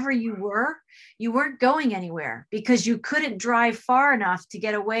wherever you weren't going anywhere because you couldn't drive far enough to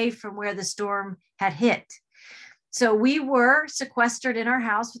get away from where the storm had hit. So we were sequestered in our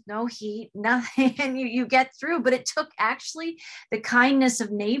house with no heat, nothing, and you get through, but it took actually the kindness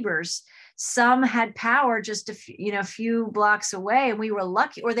of neighbors. Some had power just a few blocks away, and we were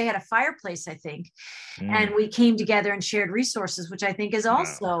lucky, or they had a fireplace, I think. And we came together and shared resources, which I think is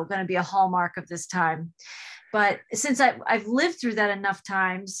also going to be a hallmark of this time. But since I've lived through that enough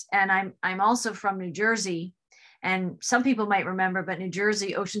times, and I'm also from New Jersey, and some people might remember, but New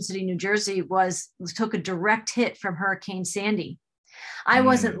Jersey, Ocean City, New Jersey took a direct hit from Hurricane Sandy. I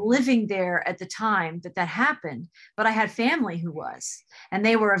wasn't living there at the time that happened, but I had family who was, and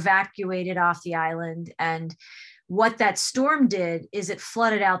they were evacuated off the island. And what that storm did is it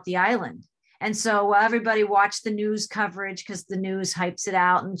flooded out the island. And so everybody watched the news coverage because the news hypes it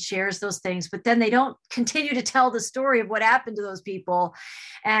out and shares those things, but then they don't continue to tell the story of what happened to those people.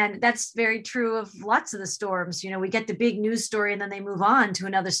 And that's very true of lots of the storms. We get the big news story and then they move on to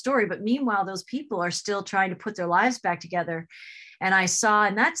another story. But meanwhile, those people are still trying to put their lives back together. And I saw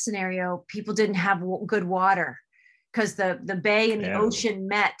in that scenario, people didn't have good water because the bay and the ocean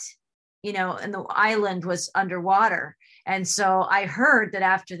met, and the island was underwater. And so I heard that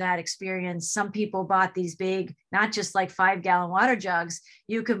after that experience, some people bought these big, not just like 5-gallon water jugs.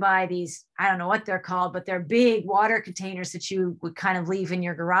 You can buy these, I don't know what they're called, but they're big water containers that you would kind of leave in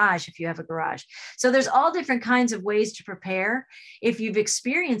your garage if you have a garage. So there's all different kinds of ways to prepare if you've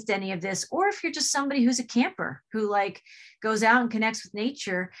experienced any of this, or if you're just somebody who's a camper who goes out and connects with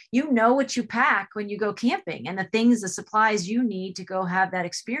nature. What you pack when you go camping and the supplies you need to go have that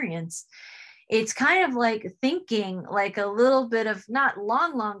experience. It's kind of like thinking like a little bit of not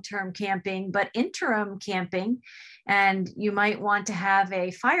long-term camping, but interim camping. And you might want to have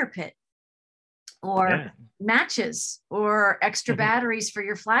a fire pit or matches or extra batteries for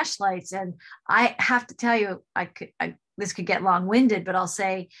your flashlights. And I have to tell you, this could get long-winded, but I'll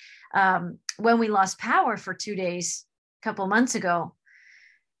say when we lost power for 2 days, a couple of months ago,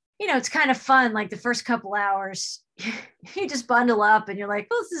 it's kind of fun. Like the first couple hours, you just bundle up and you're like,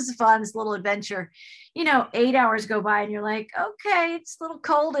 well, this is fun, this little adventure. 8 hours go by and you're like, okay, it's a little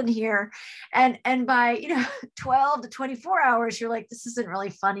cold in here. And by, 12 to 24 hours, you're like, this isn't really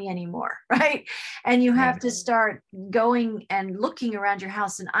funny anymore. Right. And you have to start going and looking around your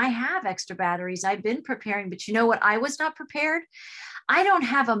house. And I have extra batteries. I've been preparing, but you know what? I was not prepared. I don't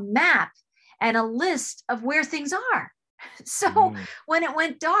have a map and a list of where things are. So when it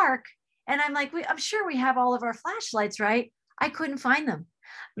went dark and I'm like, I'm sure we have all of our flashlights, right? I couldn't find them.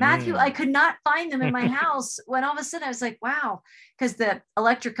 Matthew, I could not find them in my house when all of a sudden I was like, wow, because the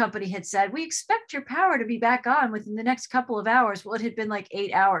electric company had said, we expect your power to be back on within the next couple of hours. Well, it had been like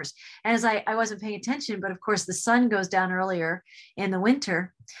 8 hours. And as I wasn't paying attention, but of course the sun goes down earlier in the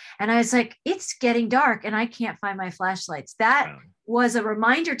winter. And I was like, it's getting dark and I can't find my flashlights. That was a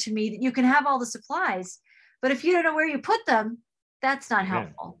reminder to me that you can have all the supplies, but if you don't know where you put them, that's not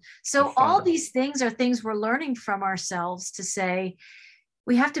helpful. So all these things are things we're learning from ourselves to say,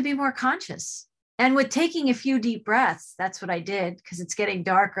 we have to be more conscious. And with taking a few deep breaths, that's what I did because it's getting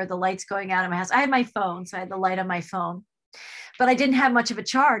darker, the light's going out of my house. I had my phone, so I had the light on my phone, but I didn't have much of a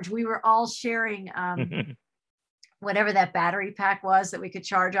charge. We were all sharing whatever that battery pack was that we could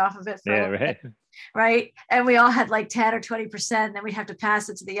charge off of it for bit, right? And we all had like 10 or 20%, and then we'd have to pass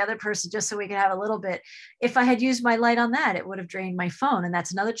it to the other person just so we could have a little bit. If I had used my light on that, it would have drained my phone. And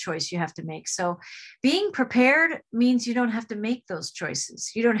that's another choice you have to make. So being prepared means you don't have to make those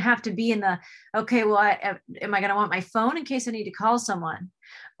choices. You don't have to be in the, okay, well, am I going to want my phone in case I need to call someone?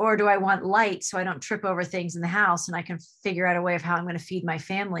 Or do I want light so I don't trip over things in the house and I can figure out a way of how I'm going to feed my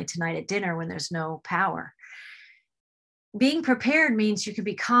family tonight at dinner when there's no power? being prepared means you can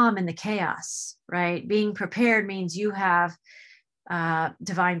be calm in the chaos, right? Being prepared means you have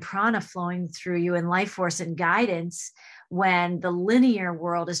divine prana flowing through you and life force and guidance when the linear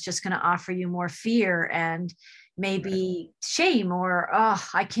world is just going to offer you more fear and maybe shame or, oh,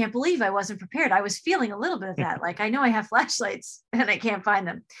 I can't believe I wasn't prepared. I was feeling a little bit of that. Like, I know I have flashlights and I can't find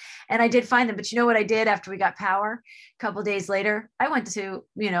them. And I did find them. But you know what I did after we got power? A couple of days later, I went to,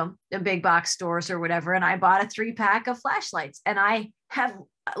 the big box stores or whatever, and I bought a 3-pack of flashlights. And I have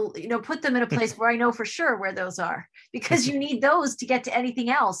put them in a place where I know for sure where those are, because you need those to get to anything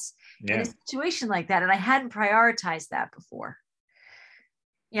else in a situation like that. And I hadn't prioritized that before.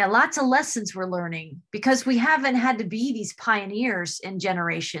 Yeah, lots of lessons we're learning because we haven't had to be these pioneers in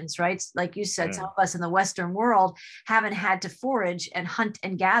generations, right? Like you said, some of us in the Western world haven't had to forage and hunt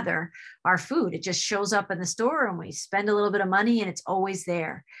and gather our food. It just shows up in the store and we spend a little bit of money and it's always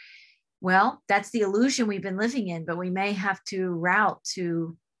there. Well, that's the illusion we've been living in, but we may have to route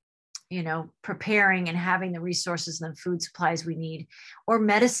to, preparing and having the resources and the food supplies we need, or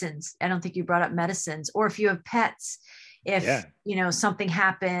medicines. I don't think you brought up medicines, or if you have pets, if something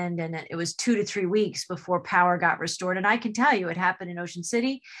happened and it was 2 to 3 weeks before power got restored. And I can tell you it happened in Ocean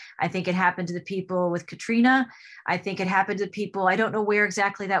City. I think it happened to the people with Katrina. I think it happened to people, I don't know where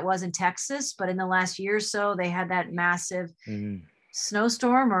exactly that was in Texas, but in the last year or so they had that massive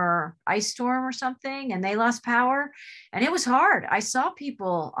snowstorm or ice storm or something, and they lost power. And it was hard. I saw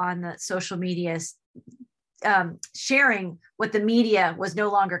people on the social media sharing what the media was no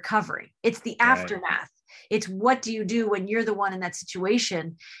longer covering. It's the aftermath. It's what do you do when you're the one in that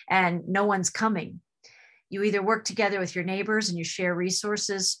situation and no one's coming? You either work together with your neighbors and you share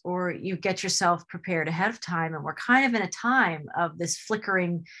resources, or you get yourself prepared ahead of time. And we're kind of in a time of this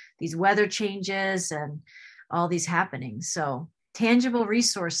flickering, these weather changes and all these happenings. So tangible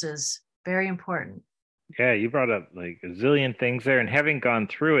resources, very important. Yeah, you brought up like a zillion things there, and having gone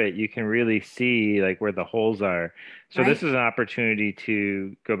through it, you can really see like where the holes are. So this is an opportunity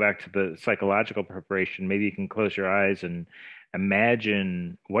to go back to the psychological preparation. Maybe you can close your eyes and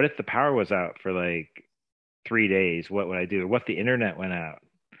imagine, what if the power was out for like 3 days? What would I do? Or what if the internet went out?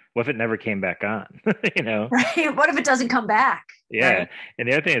 What if it never came back on? Right. What if it doesn't come back? Yeah. Right? And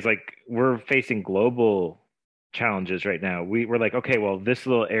the other thing is like we're facing global challenges right now. We're like, okay, well, this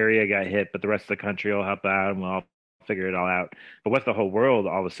little area got hit, but the rest of the country will help out and we'll all figure it all out. But what if the whole world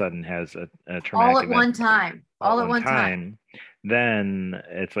all of a sudden has a traumatic all at event one time, all at one time? Then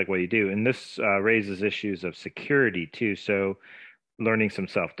it's like, what do you do? And this raises issues of security too. So learning some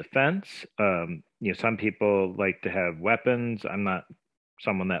self-defense. Some people like to have weapons. I'm not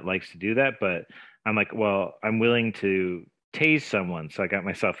someone that likes to do that, but I'm like, well, I'm willing to tase someone. So I got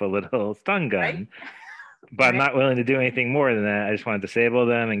myself a little stun gun. Right? But I'm not willing to do anything more than that. I just want to disable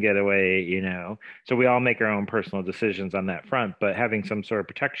them and get away. So we all make our own personal decisions on that front, but having some sort of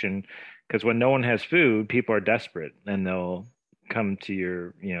protection, because when no one has food, people are desperate and they'll come to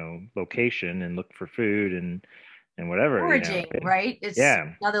your, location and look for food and whatever. Foraging, right? It's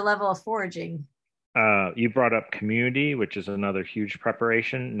another level of foraging. You brought up community, which is another huge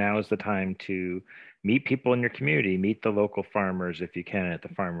preparation. Now is the time to meet people in your community, meet the local farmers if you can at the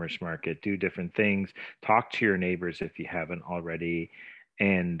farmers market, do different things, talk to your neighbors if you haven't already.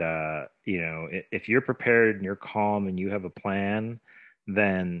 And, if you're prepared and you're calm and you have a plan,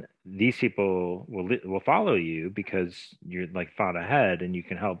 then these people will follow you because you're like thought ahead and you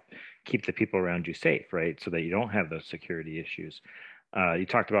can help keep the people around you safe, right? So that you don't have those security issues. You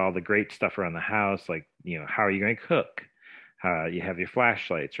talked about all the great stuff around the house, like, how are you going to cook? You have your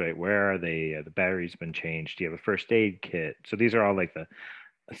flashlights, right? Where are they? The battery's been changed. Do you have a first aid kit? So these are all like the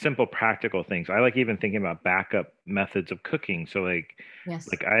simple, practical things. I like even thinking about backup methods of cooking. So like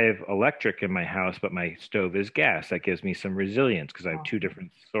I have electric in my house, but my stove is gas. That gives me some resilience because I have two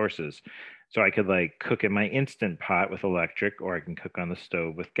different sources. So I could like cook in my Instant Pot with electric, or I can cook on the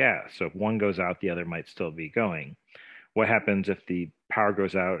stove with gas. So if one goes out, the other might still be going. What happens if the power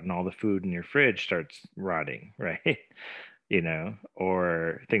goes out and all the food in your fridge starts rotting, right?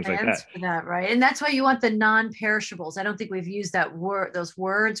 Or things like that. For that, right? And that's why you want the non-perishables. I don't think we've used those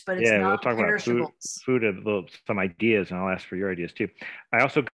words, but it's we'll talk about food, some ideas, and I'll ask for your ideas too. I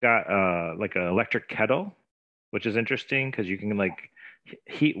also got like an electric kettle, which is interesting because you can like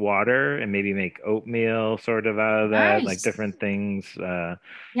heat water and maybe make oatmeal sort of out of that, like different things.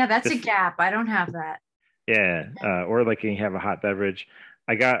 That's a gap. I don't have that. Yeah, or like you have a hot beverage.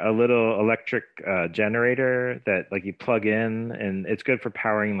 I got a little electric generator that like you plug in, and it's good for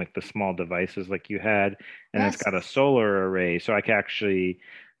powering like the small devices like you had, and it's got a solar array, so I can actually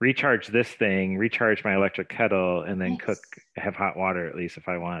recharge this thing, recharge my electric kettle, and then cook, Nice. have hot water at least if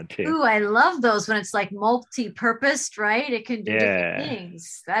I wanted to. Ooh, I love those when it's like multi-purposed, right? It can do different Yeah.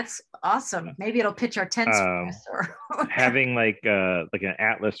 things. That's awesome. Maybe it'll pitch our tents for Um, us or Having like an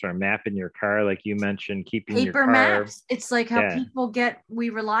atlas or a map in your car, like you mentioned, keeping your paper car. maps. It's like how Yeah, people get, we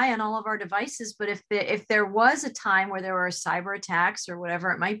rely on all of our devices, but if there was a time where there were cyber attacks or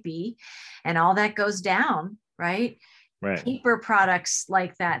whatever it might be, and all that goes down, right? right. Paper products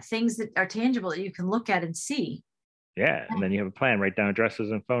like that, things that are tangible that you can look at and see. Yeah, and then you have a plan. Write down addresses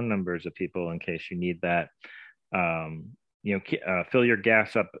and phone numbers of people in case you need that. Um, Fill your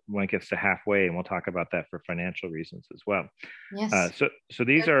gas up when it gets to halfway, and we'll talk about that for financial reasons as well. Yes. So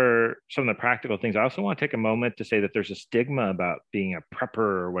these are some of the practical things. I also want to take a moment to say that there's a stigma about being a prepper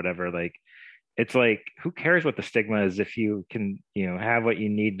or whatever. Like, it's like, who cares what the stigma is if you can, have what you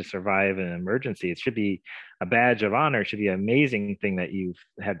need to survive an emergency? It should be a badge of honor. It should be an amazing thing that you've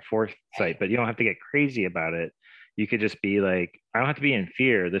had foresight, but you don't have to get crazy about it. You could just be like, I don't have to be in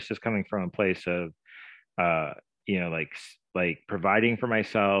fear. This is coming from a place of, uh, like providing for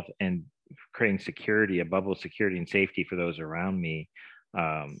myself and creating security, a bubble of security and safety for those around me.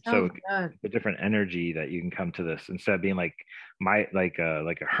 So So good. a different energy that you can come to this instead of being like like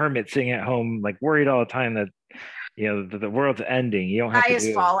a hermit sitting at home, like worried all the time that the world's ending. You don't have Sky to is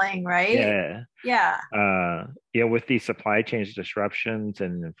do it. falling, right? Yeah. Yeah. With these supply chains disruptions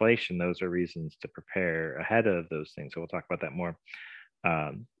and inflation, those are reasons to prepare ahead of those things. So we'll talk about that more.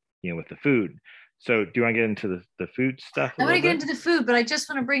 With the food. So do you want to get into the food stuff a I'm going little to get bit? into the food, but I just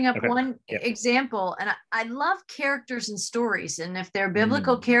want to bring up Okay. one Yep. example. And I love characters and stories. And if they're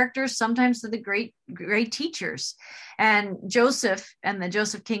biblical Mm. characters, sometimes they're the great, great teachers. And Joseph and the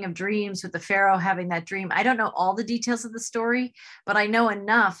Joseph King of Dreams with the Pharaoh having that dream. I don't know all the details of the story, but I know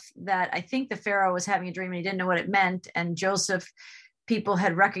enough that I think the Pharaoh was having a dream and he didn't know what it meant. And Joseph, people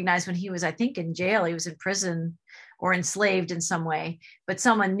had recognized when he was, I think, in jail, he was in prison or enslaved in some way, but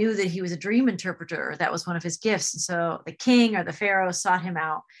someone knew that he was a dream interpreter. That was one of his gifts. And so the king or the Pharaoh sought him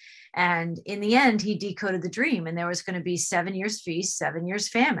out. And in the end, he decoded the dream, and there was going to be 7 years feast, 7 years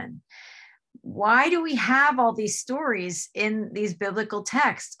famine. Why do we have all these stories in these biblical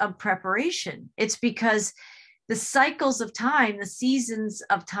texts of preparation? It's because the cycles of time, the seasons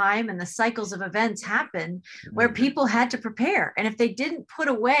of time, and the cycles of events happen where people had to prepare. And if they didn't put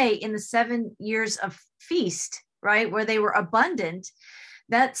away in the 7 years of feast, right, where they were abundant,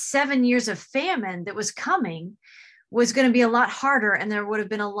 that 7 years of famine that was coming was going to be a lot harder, and there would have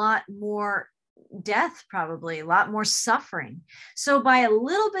been a lot more death, probably a lot more suffering. So by a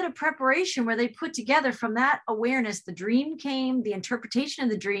little bit of preparation where they put together from that awareness, the dream came, the interpretation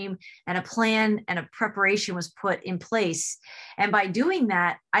of the dream, and a plan and a preparation was put in place. And by doing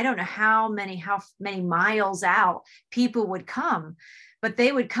that, I don't know how many miles out people would come, but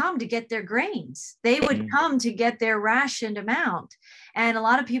they would come to get their grains. They would come to get their rationed amount. And a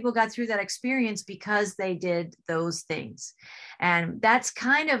lot of people got through that experience because they did those things. And that's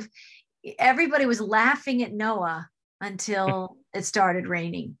kind of, everybody was laughing at Noah until it started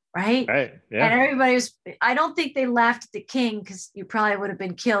raining, right? Right. And Yeah. everybody was, I don't think they laughed at the king, because you probably would have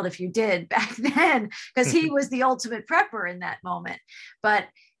been killed if you did back then, because he was the ultimate prepper in that moment. But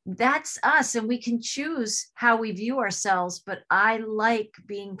that's us, and we can choose how we view ourselves. But I like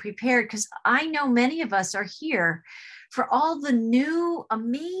being prepared because I know many of us are here for all the new,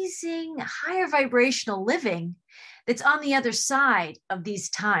 amazing, higher vibrational living that's on the other side of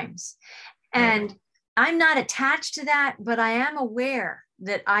these times. Right. And I'm not attached to that, but I am aware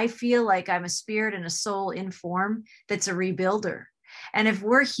that I feel like I'm a spirit and a soul in form that's a rebuilder. And if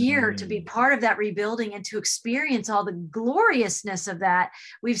we're here to be part of that rebuilding and to experience all the gloriousness of that,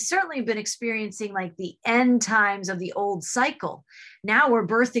 we've certainly been experiencing like the end times of the old cycle. Now we're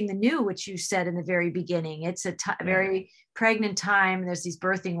birthing the new, which you said in the very beginning. It's a very pregnant time. There's these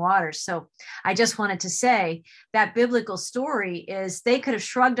birthing waters. So I just wanted to say that biblical story is they could have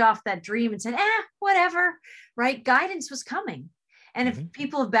shrugged off that dream and said, whatever, right? Guidance was coming. And if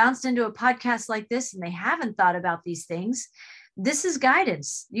people have bounced into a podcast like this and they haven't thought about these things, this is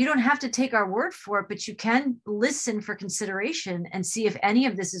guidance. You don't have to take our word for it, but you can listen for consideration and see if any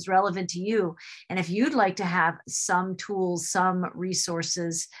of this is relevant to you. And if you'd like to have some tools, some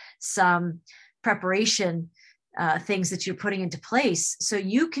resources, some preparation, things that you're putting into place so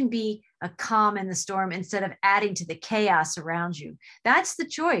you can be a calm in the storm instead of adding to the chaos around you. That's the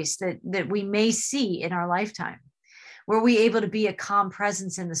choice that we may see in our lifetime. Were we able to be a calm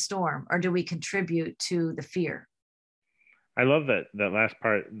presence in the storm, or do we contribute to the fear? I love that last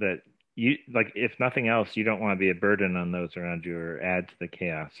part, that you, like, if nothing else, you don't want to be a burden on those around you or add to the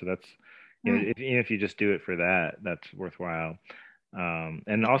chaos. So that's, Right. even if you just do it for that, that's worthwhile.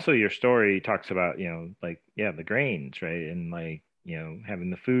 And also your story talks about, like, yeah, the grains, right? And like, having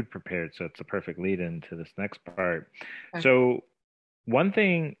the food prepared. So it's a perfect lead into this next part. Okay. So one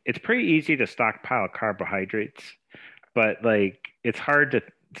thing, it's pretty easy to stockpile carbohydrates, but like it's hard to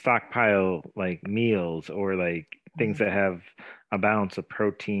stockpile like meals or like things that have a balance of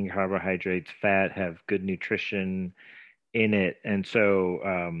protein, carbohydrates, fat, have good nutrition in it. And so,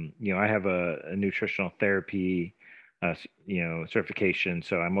 I have a nutritional therapy, certification.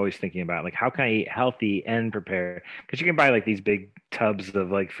 So I'm always thinking about like, how can I eat healthy and prepare? Because you can buy like these big tubs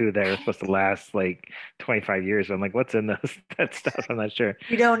of like food that are supposed to last like 25 years. I'm like, what's in those that stuff? I'm not sure.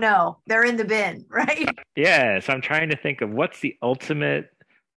 You don't know. They're in the bin, right? Yeah. So I'm trying to think of what's the ultimate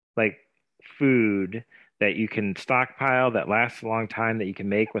like food that you can stockpile that lasts a long time that you can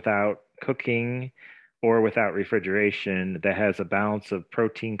make without cooking or without refrigeration that has a balance of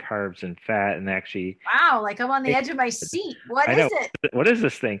protein, carbs, and fat and actually Wow, like I'm on the edge of my seat. What I is know it? what is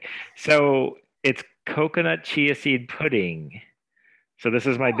this thing? So it's coconut chia seed pudding. So this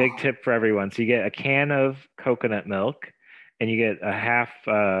is my big Oh, tip for everyone. So you get a can of coconut milk and you get a half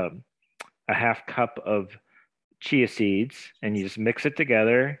cup of chia seeds and you just mix it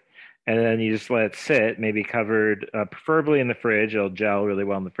together and then you just let it sit, maybe covered, preferably in the fridge. It'll gel really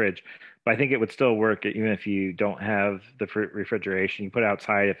well in the fridge. But I think it would still work even if you don't have the refrigeration. You put it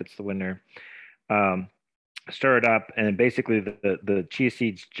outside if it's the winter. Um, Stir it up, and basically the chia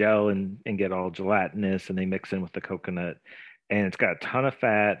seeds gel and get all gelatinous, and they mix in with the coconut. And it's got a ton of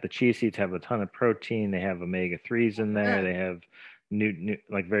fat. The chia seeds have a ton of protein. They have omega 3s in there. good. They have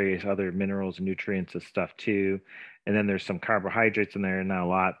like various other minerals and nutrients and stuff too. And then there's some carbohydrates in there, not a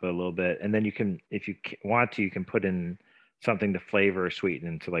lot, but a little bit. And then you can, if you want to, you can put in something to flavor or sweeten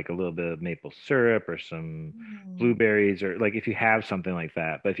into like a little bit of maple syrup or some Mm. blueberries or like if you have something like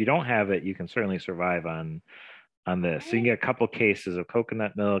that. But if you don't have it, you can certainly survive on this. So you can get a couple cases of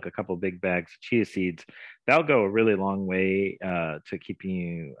coconut milk, a couple big bags of chia seeds. That'll go a really long way to keeping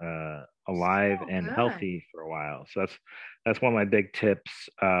you alive So and good. healthy for a while. So that's one of my big tips.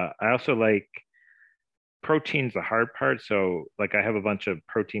 I also like protein's the hard part. So like I have a bunch of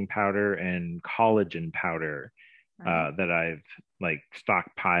protein powder and collagen powder Right. that I've like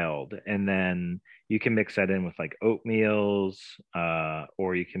stockpiled, and then you can mix that in with like oatmeals,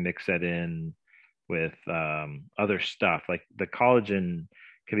 or you can mix that in with other stuff. Like the collagen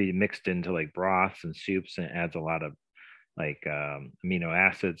can be mixed into like broths and soups, and it adds a lot of like amino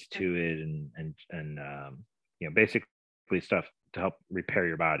acids to it, and basically stuff to help repair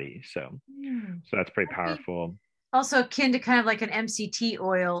your body. Mm. So that's pretty powerful. Also akin to kind of like an MCT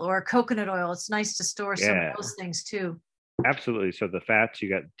oil or coconut oil. It's nice to store some of Yeah, those things too. absolutely. So the fats,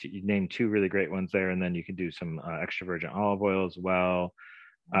 you named two really great ones there, and then you can do some extra virgin olive oil as well.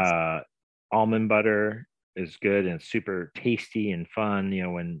 Yes. Uh, Almond butter is good and super tasty and fun.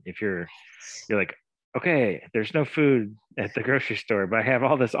 When if you're like, okay, there's no food at the grocery store, but I have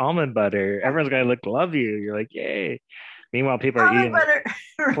all this almond butter. Everyone's gonna love you. You're like, yay. Meanwhile, people are Almond eating butter.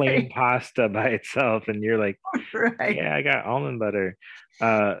 plain Right. pasta by itself, and you're like, Right. yeah, I got almond butter.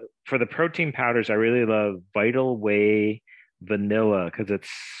 For the protein powders, I really love Vital Whey vanilla because it's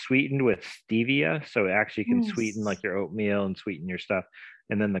sweetened with stevia, so it actually can sweeten Yes. like your oatmeal and sweeten your stuff.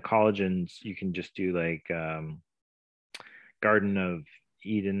 And then the collagens, you can just do like Garden of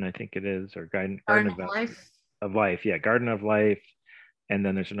Eden, I think it is, or Garden Garden of Life. of Life. Yeah, Garden of Life. And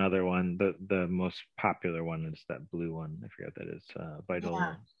then there's another one. The most popular one is that blue one. I forget what that is. Yeah.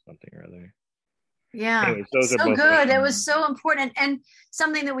 Vital something or other. Yeah. Anyways, those are So both good. It was so important. And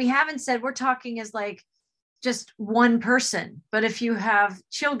something that we haven't said, we're talking as like just one person. But if you have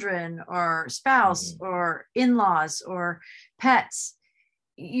children or spouse Mhm. or in-laws or pets,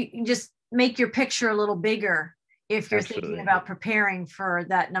 you just make your picture a little bigger if you're thinking Absolutely. about preparing for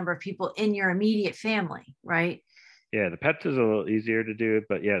that number of people in your immediate family, right? Yeah, the pets is a little easier to do,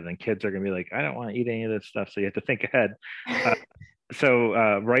 but yeah, then kids are gonna be like, I don't want to eat any of this stuff, so you have to think ahead. Uh,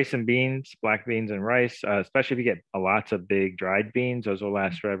 so rice and beans, black beans and rice, especially if you get lots of big dried beans, those will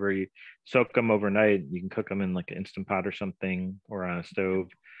last forever. You soak them overnight. You can cook them in like an instant pot or something, or on a stove.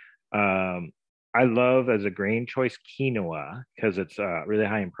 Um, I love as a grain choice quinoa because it's really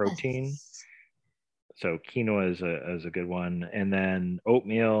high in protein. Yes. So quinoa is a good one, and then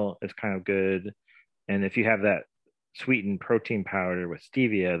oatmeal is kind of good. And if you have that sweetened protein powder with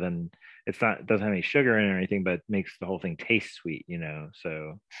stevia, then it doesn't have any sugar in it or anything, but it makes the whole thing taste sweet.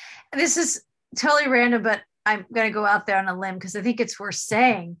 So This is totally random, but I'm going to go out there on a limb because I think it's worth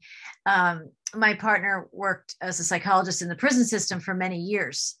saying. My partner worked as a psychologist in the prison system for many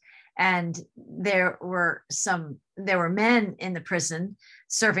years. And there were men in the prison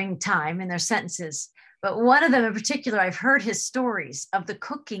serving time in their sentences. But one of them in particular, I've heard his stories of the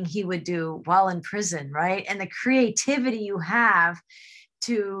cooking he would do while in prison, right? And the creativity you have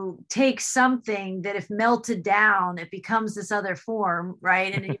to take something that if melted down, it becomes this other form,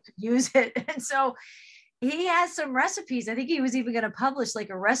 right? And you could use it. And so he has some recipes. I think he was even going to publish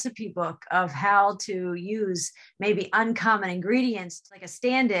like a recipe book of how to use maybe uncommon ingredients, like a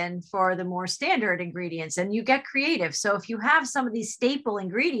stand-in for the more standard ingredients. And you get creative. So if you have some of these staple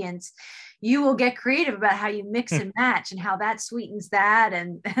ingredients, you will get creative about how you mix and match and how that sweetens that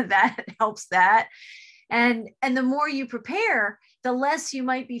and that helps that. And the more you prepare, the less you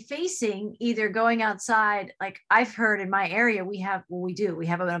might be facing either going outside. Like I've heard in my area, we have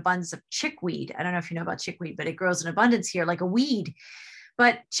an abundance of chickweed. I don't know if you know about chickweed, but it grows in abundance here, like a weed,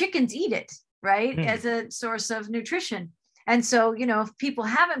 but chickens eat it, right? As a source of nutrition. And so, you know, if people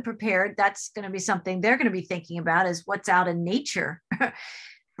haven't prepared, that's going to be something they're going to be thinking about is what's out in nature,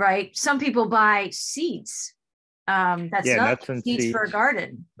 right? Some people buy seeds. That's nuts and seeds seeds for a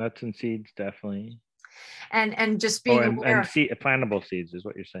garden. Nuts and seeds, definitely. And just being aware and plantable seeds is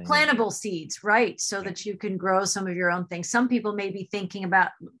what you're saying. Plantable seeds, right? So that you can grow some of your own things. Some people may be thinking about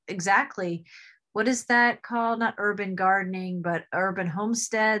exactly what is that called? Not urban gardening, but urban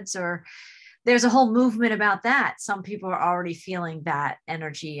homesteads, or there's a whole movement about that. Some people are already feeling that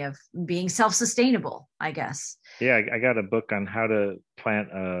energy of being self-sustainable, I guess. Yeah, I got a book on how to plant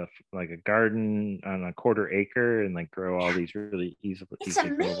a garden on a quarter acre and like grow all these really easily. It's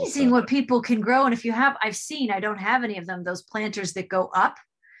amazing what people can grow. And if you have, I don't have any of them, those planters that go up,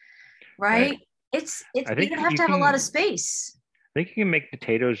 right? It's you don't have to have a lot of space. I think you can make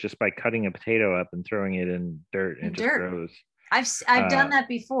potatoes just by cutting a potato up and throwing it in dirt and it just grows. I've done that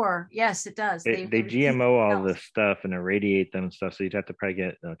before. Yes, it does. They GMO all this stuff and irradiate them and stuff. So you'd have to probably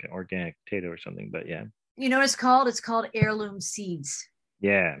get like an organic potato or something. But yeah. You know what it's called? It's called heirloom seeds.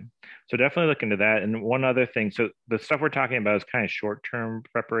 Yeah. So definitely look into that. And one other thing. So the stuff we're talking about is kind of short-term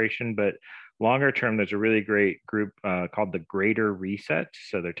preparation, but longer term, there's a really great group called the Greater Reset.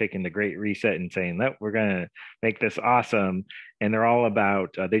 So they're taking the Great Reset and saying that we're going to make this awesome. And they're all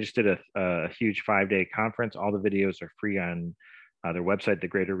about, they just did a huge 5-day conference. All the videos are free on their website,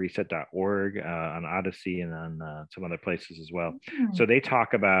 thegreaterreset.org, on Odyssey and on some other places as well. So they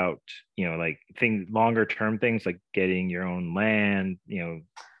talk about, you know, like things, longer term things like getting your own land, you know,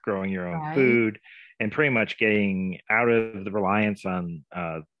 growing your own food, and pretty much getting out of the reliance on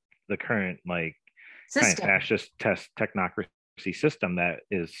the current like kind of fascist technocracy system that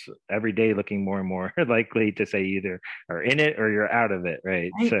is every day looking more and more likely to say either are in it or you're out of it, right?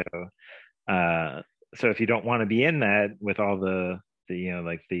 So if you don't want to be in that with all the you know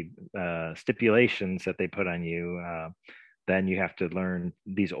like the stipulations that they put on you, then you have to learn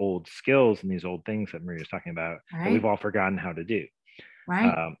these old skills and these old things that Maria was talking about that we've all forgotten how to do.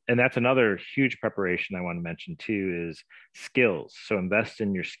 Right. And that's another huge preparation I want to mention too is skills. So invest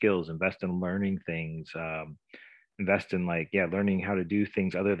in your skills, invest in learning things, invest in learning how to do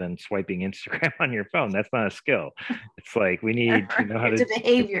things other than swiping Instagram on your phone. That's not a skill. It's like we need to know how it's to a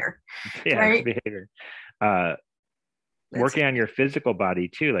behavior. Yeah, right? It's a behavior. Working on your physical body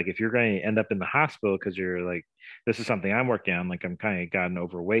too. Like if you're going to end up in the hospital because you're like, this is something I'm working on. Like I'm kind of gotten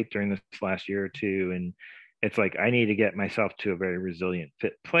overweight during this last year or two, and it's like I need to get myself to a very resilient,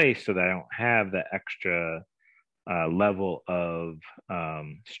 fit place so that I don't have the extra level of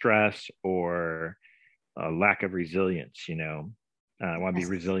stress or lack of resilience. You know, I want to be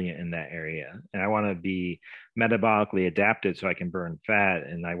resilient in that area, and I want to be metabolically adapted so I can burn fat,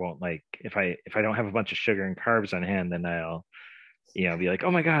 and I won't like if I don't have a bunch of sugar and carbs on hand, then I'll be like, oh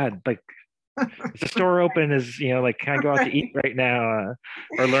my god, like is the store open? Is like can I go out to eat right now?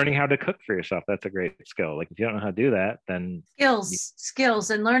 Or learning how to cook for yourself, that's a great skill. Like if you don't know how to do that, then skills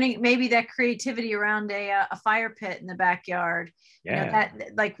and learning maybe that creativity around a fire pit in the backyard.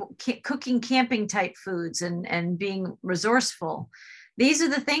 That like cooking camping type foods and being resourceful. These are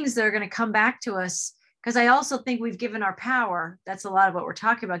the things that are going to come back to us, because I also think we've given our power. That's a lot of what we're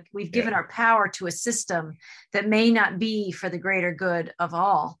talking about. We've given our power to a system that may not be for the greater good of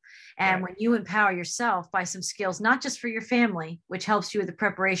all. And when you empower yourself by some skills, not just for your family, which helps you with the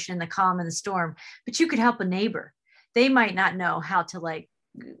preparation and the calm and the storm, but you could help a neighbor. They might not know how to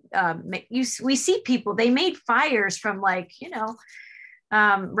we see people, they made fires from rubbing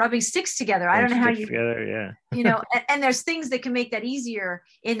sticks together. I don't know how you together, and there's things that can make that easier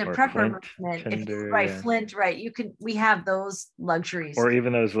in the prepper movement. Flint, right. We have those luxuries. Or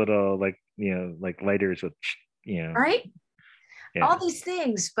even those little like lighters with right. Yeah. All these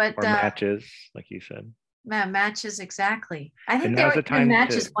things, but or matches, like you said. Matches, exactly. I think there were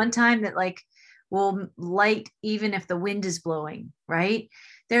matches one time that will light even if the wind is blowing, right?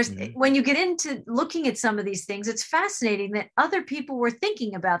 There's Mm-hmm. when you get into looking at some of these things, it's fascinating that other people were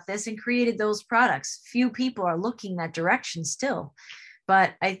thinking about this and created those products. Few people are looking that direction still,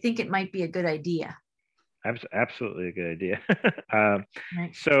 but I think it might be a good idea. Absolutely a good idea.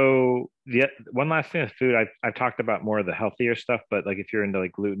 Right. So the one last thing with food, I've talked about more of the healthier stuff, but like if you're into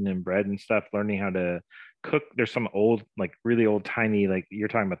like gluten and bread and stuff, learning how to cook. There's some old, like really old timey, like you're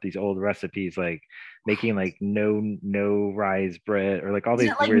talking about these old recipes, like making like no rise bread or like all Isn't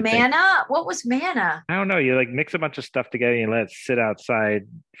these it like weird things. manna? What was manna? I don't know. You like mix a bunch of stuff together and let it sit outside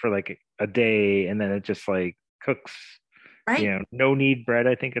for like a day, and then it just like cooks. Right. No knead bread,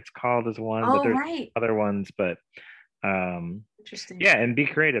 I think it's called, as one, but Oh, there's right. other ones. But um, Interesting. yeah, and be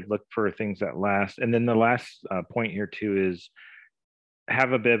creative. Look for things that last. And then the last point here too is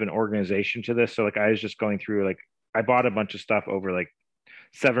have a bit of an organization to this. So like I was just going through, like I bought a bunch of stuff over like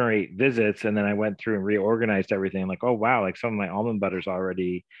 7 or 8 visits, and then I went through and reorganized everything. Like, oh wow, like some of my almond butter's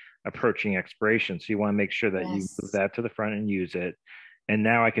already approaching expiration. So you want to make sure that you move Yes. that to the front and use it. And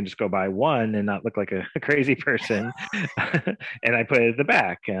now I can just go buy one and not look like a crazy person. And I put it at the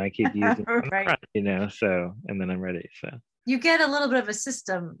back and I keep using it on the Right. front, so, and then I'm ready. So You get a little bit of a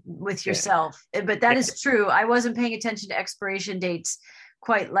system with yeah. yourself, but that Yeah. is true. I wasn't paying attention to expiration dates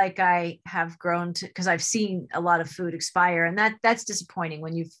quite like I have grown to, because I've seen a lot of food expire, and that's disappointing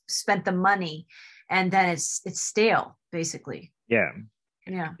when you've spent the money and then it's stale, basically. Yeah.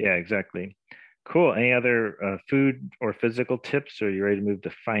 Yeah. Yeah, exactly. Cool. Any other food or physical tips, or are you ready to move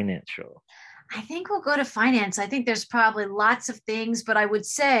to financial? I think we'll go to finance. I think there's probably lots of things, but I would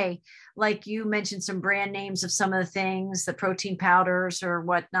say, like you mentioned, some brand names of some of the things, the protein powders or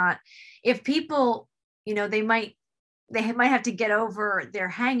whatnot. If people, they might have to get over their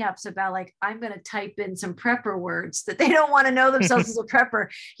hangups about like, I'm going to type in some prepper words that they don't want to know themselves as a prepper.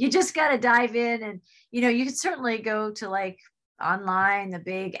 You just got to dive in, and you can certainly go to like online, the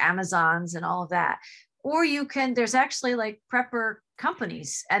big Amazons and all of that. Or there's actually like prepper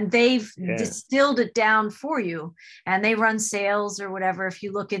companies, and they've Yeah. distilled it down for you, and they run sales or whatever. If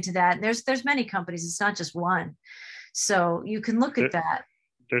you look into that, and there's many companies, it's not just one. So you can look at There, that.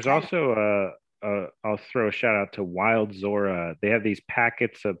 there's And also I'll throw a shout out to Wild Zora. They have these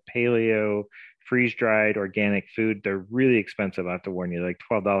packets of paleo freeze dried organic food. They're really expensive. I have to warn you, like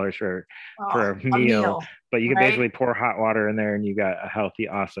 $12 for oh, a a meal, meal, but you can right? basically pour hot water in there and you got a healthy,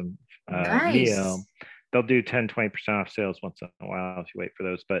 awesome meal. Nice. They'll do 10-20% off sales once in a while if you wait for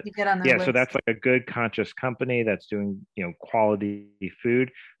those. But You get on their yeah, so list. that's like a good conscious company that's doing, quality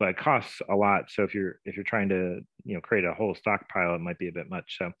food, but it costs a lot. So if you're trying to, create a whole stockpile, it might be a bit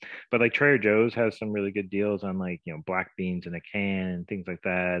much. So, but like Trader Joe's has some really good deals on like, black beans in a can and things like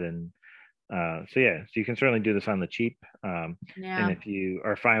that. And so yeah, so you can certainly do this on the cheap. And Yeah. if you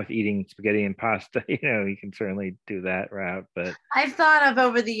are fine with eating spaghetti and pasta, you can certainly do that route. But I've thought of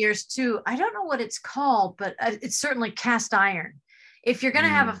over the years too. I don't know what it's called, but it's certainly cast iron. If you're going to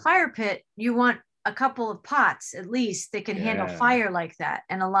have a mm, fire pit, you want a couple of pots at least that can handle yeah, fire like that,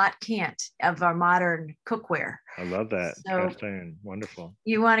 and a lot can't of our modern cookware. I love that So cast iron. Wonderful.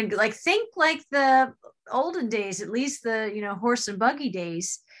 you want to like think like the olden days, at least the horse and buggy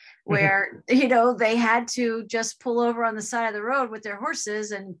days, where they had to just pull over on the side of the road with their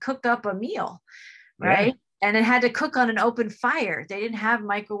horses and cook up a meal, Yeah. right? And it had to cook on an open fire. They didn't have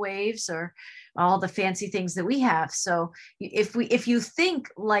microwaves or all the fancy things that we have. So if you think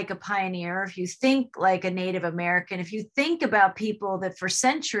like a pioneer, if you think like a Native American, if you think about people that for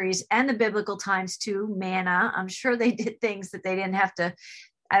centuries and the biblical times too, manna, I'm sure they did things that they didn't have to.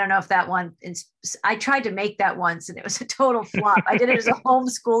 I don't know if that one, I tried to make that once and it was a total flop. I did it as a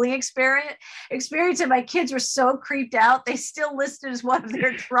homeschooling experience, and my kids were so creeped out. They still listed as one of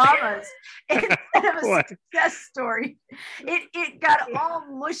their traumas instead of a What? success story. It got all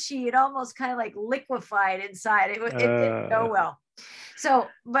mushy. It almost kind of like liquefied inside. It didn't go well. So,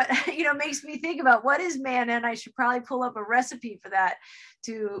 but makes me think about what is manna, and I should probably pull up a recipe for that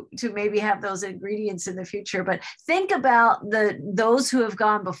to maybe have those ingredients in the future. But think about those who have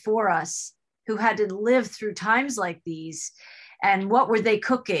gone before us, who had to live through times like these, and what were they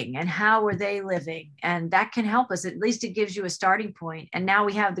cooking and how were they living, and that can help us. At least it gives you a starting point. And now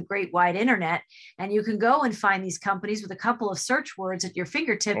we have the great wide internet, and you can go and find these companies with a couple of search words at your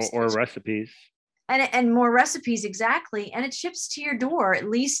fingertips, or recipes. and more recipes, exactly, and it ships to your door. At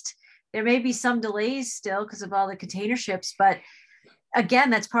least there may be some delays still because of all the container ships, but again,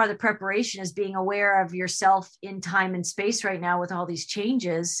 that's part of the preparation, is being aware of yourself in time and space right now with all these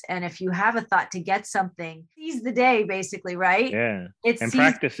changes. And if you have a thought to get something, seize the day, basically, right? Yeah. It's And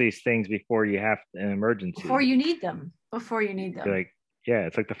practice these things before you have an emergency. before you need them. Before you need them. You're like, yeah,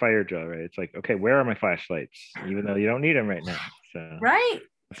 it's like the fire drill, right? It's like, okay, where are my flashlights? Even though you don't need them right now. So Right.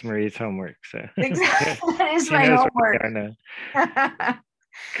 That's Marie's homework. So Exactly. That is she my knows where we homework. are now.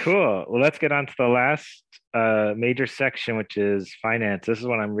 Cool. Well, let's get on to the last major section, which is finance. This is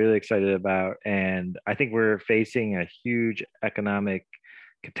what I'm really excited about. And I think we're facing a huge economic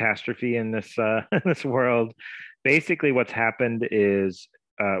catastrophe in this in this world. Basically, what's happened is,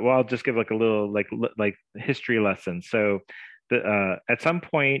 well, I'll just give like a little like history lesson. So, at some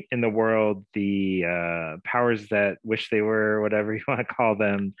point in the world, the powers that wish they were, whatever you want to call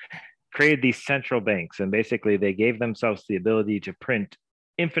them, created these central banks, and basically they gave themselves the ability to print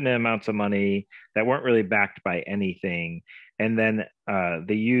infinite amounts of money that weren't really backed by anything. And then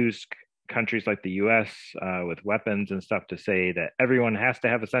they used countries like the US with weapons and stuff to say that everyone has to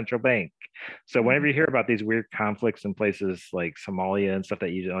have a central bank. So whenever you hear about these weird conflicts in places like Somalia and stuff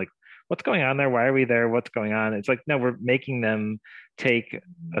that you like, what's going on there? Why are we there? What's going on? It's like, no, we're making them take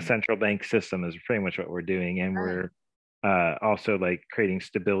a central bank system is pretty much what we're doing. And Right. we're also like creating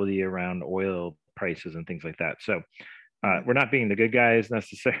stability around oil prices and things like that. So we're not being the good guys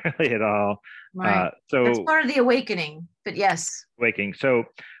necessarily at all. Right. That's So part of the awakening. But yes. waking. So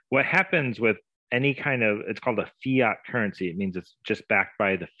what happens with any kind of, it's called a fiat currency. It means it's just backed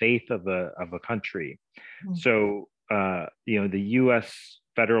by the faith of a country. So the U.S.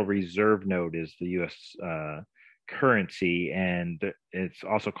 Federal Reserve note is the U.S. Currency, and it's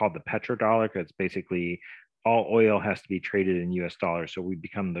also called the petrodollar because it's basically all oil has to be traded in US dollars. So we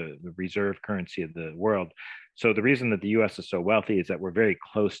become the reserve currency of the world. So the reason that the US is so wealthy is that we're very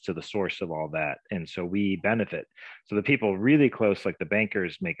close to the source of all that. And so we benefit. So the people really close, like the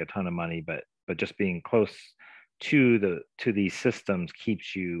bankers, make a ton of money, but just being close to these systems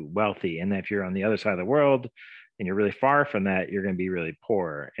keeps you wealthy. And if you're on the other side of the world and you're really far from that, you're going to be really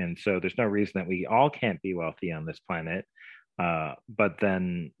poor. And so there's no reason that we all can't be wealthy on this planet. But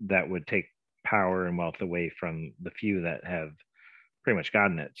then that would take power and wealth away from the few that have pretty much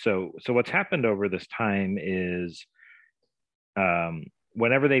gotten it. So what's happened over this time is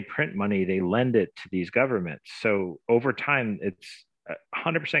whenever they print money, they lend it to these governments. So over time, it's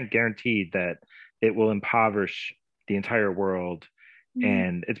 100% guaranteed that it will impoverish the entire world.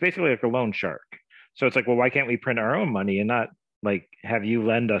 And it's basically like a loan shark. So it's like, well, why can't we print our own money and not like have you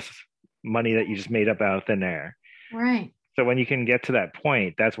lend us money that you just made up out of thin air? Right. So when you can get to that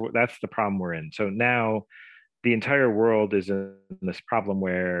point, that's the problem we're in. So now the entire world is in this problem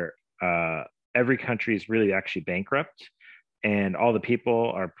where every country is really actually bankrupt, and all the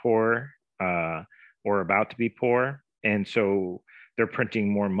people are poor or about to be poor, and so they're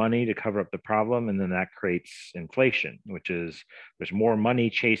printing more money to cover up the problem, and then that creates inflation, which is there's more money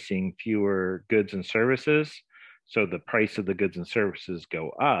chasing fewer goods and services, so the price of the goods and services go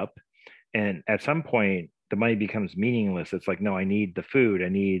up, and at some point the money becomes meaningless. It's like, no, I need the food, I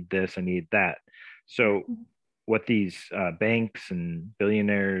need this, I need that. So what these banks and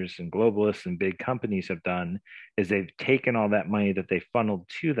billionaires and globalists and big companies have done is they've taken all that money that they funneled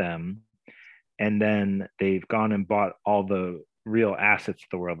to them, and then they've gone and bought all the real assets of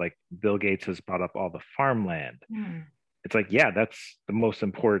the world. Like Bill Gates has bought up all the farmland. It's like, yeah, that's the most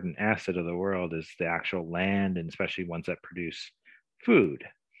important asset of the world is the actual land, and especially ones that produce food.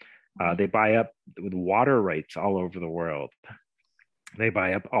 They buy up with water rights all over the world. They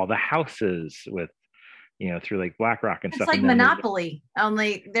buy up all the houses with, through like BlackRock and It's stuff. like And then Monopoly,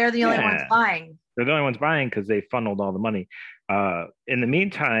 only they're the only ones buying. They're the only ones buying because they funneled all the money. In the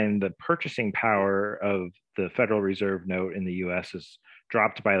meantime, the purchasing power of the Federal Reserve note in the US has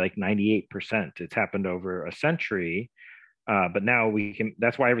dropped by like 98%. It's happened over a century. But now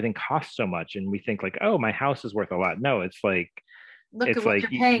that's why everything costs so much. And we think like, oh, my house is worth a lot. No, it's like, Look it's at what like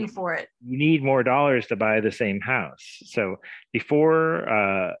you're paying for it. You need more dollars to buy the same house. So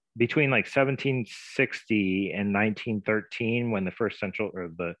between like 1760 and 1913, when the first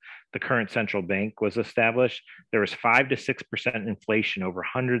the current central bank was established, there was 5 to 6% inflation over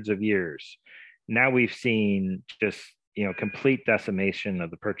hundreds of years. Now we've seen just complete decimation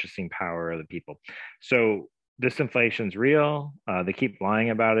of the purchasing power of the people. So this inflation's real. They keep lying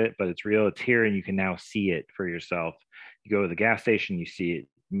about it, but it's real. It's here, and you can now see it for yourself. You go to the gas station, you see it.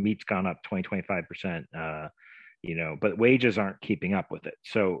 Meat's gone up 25%, but wages aren't keeping up with it.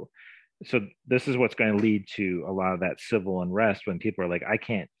 So this is what's going to lead to a lot of that civil unrest when people are like, I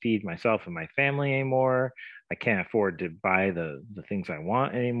can't feed myself and my family anymore. I can't afford to buy the things I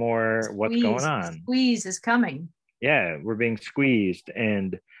want anymore. What's going on? Squeeze is coming. Yeah, we're being squeezed.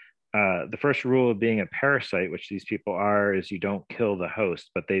 And the first rule of being a parasite, which these people are, is you don't kill the host.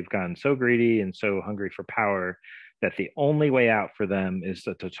 But they've gotten so greedy and so hungry for power that the only way out for them is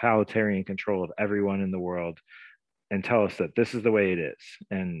the totalitarian control of everyone in the world. and tell us that this is the way it is.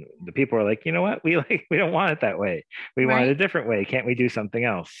 And the people are like, you know what? We don't want it that way. We want it a Right. different way. Can't we do something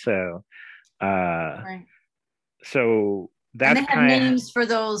else? Uh, Right. so And they that's have kind of, names for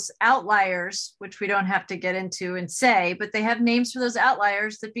those outliers, which we don't have to get into and say, but they have names for those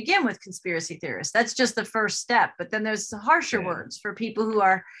outliers that begin with conspiracy theorists. That's just the first step. But then there's the harsher yeah, words for people who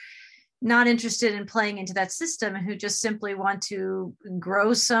are not interested in playing into that system and who just simply want to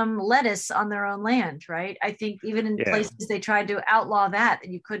grow some lettuce on their own land, right? I think even in yeah. places they tried to outlaw that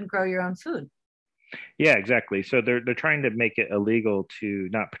you couldn't grow your own food. Yeah, exactly. So they're trying to make it illegal to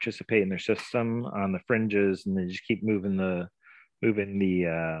not participate in their system on the fringes, and they just keep moving the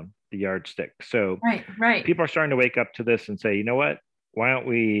yardstick. So Right, right. people are starting to wake up to this and say, you know what? Why don't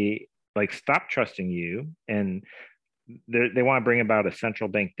we like stop trusting you? And they want to bring about a central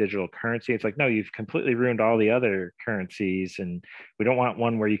bank digital currency. It's like, no, you've completely ruined all the other currencies, and we don't want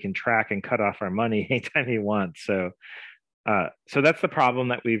one where you can track and cut off our money anytime you want. So that's the problem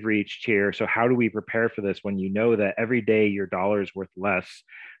that we've reached here. So how do we prepare for this when you know that every day your dollar is worth less,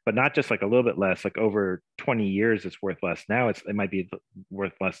 but not just like a little bit less, like over 20 years it's worth less. Now it might be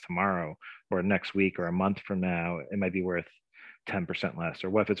worth less tomorrow or next week or a month from now. It might be worth 10% less, or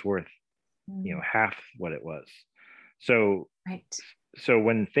what if it's worth, Mm, half what it was. So right. so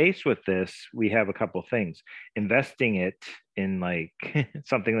when faced with this, we have a couple things. Investing it in like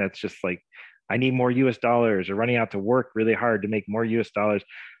something that's just like, I need more US dollars, or running out to work really hard to make more US dollars.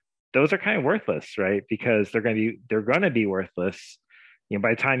 Those are kind of worthless, right? Because they're going to be worthless.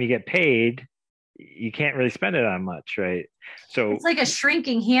 By the time you get paid, you can't really spend it on much, right? It's So like a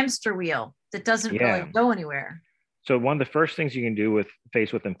shrinking hamster wheel that doesn't really yeah. go anywhere. So one of the first things you can do with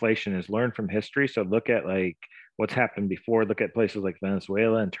faced with inflation is learn from history. So look at like what's happened before. Look at places like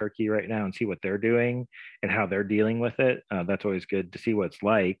Venezuela and Turkey right now and see what they're doing and how they're dealing with it. That's always good to see what it's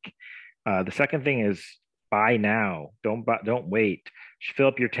like. The second thing is buy now. Don't wait. Fill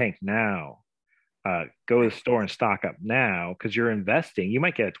up your tank now. Go to the store and stock up now because you're investing. You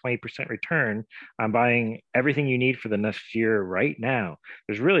might get a 20% return on buying everything you need for the next year right now.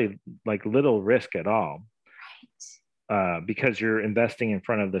 There's really like little risk at all, because you're investing in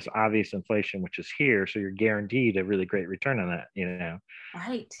front of this obvious inflation, which is here. So you're guaranteed a really great return on that.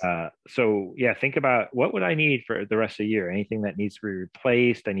 Right. So yeah, think about what would I need for the rest of the year? Anything that needs to be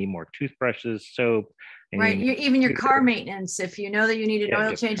replaced? I need more toothbrushes, soap. I Right. need more Even your car computer. maintenance, if you know that you need an Yeah,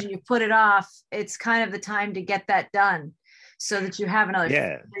 oil change and you put it off, it's kind of the time to get that done so that you have another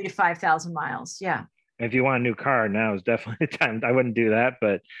yeah. 3 to 5,000 miles. Yeah. If you want a new car, now is definitely the time. I wouldn't do that,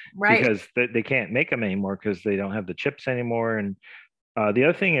 but Right. because they can't make them anymore because they don't have the chips anymore. And the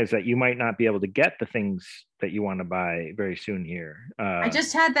other thing is that you might not be able to get the things that you want to buy very soon here. I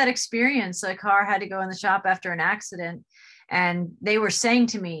just had that experience. A car had to go in the shop after an accident, and they were saying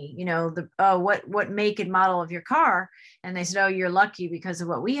to me, the what make and model of your car? And they said, oh, you're lucky because of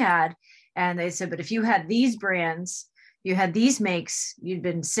what we had. And they said, but if you had these brands, you had these makes, you'd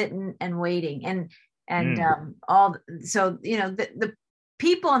been sitting and waiting. And Mm. all so the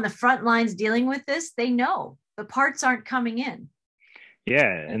people on the front lines dealing with this, they know the parts aren't coming in.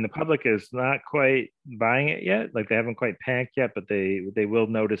 Yeah, and the public is not quite buying it yet. Like they haven't quite panicked yet, but they will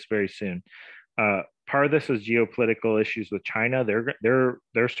notice very soon. Part of this is geopolitical issues with China.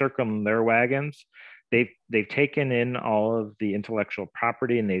 They're circling their wagons. They've taken in all of the intellectual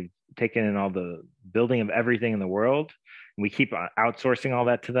property, and they've taken in all the building of everything in the world. And we keep outsourcing all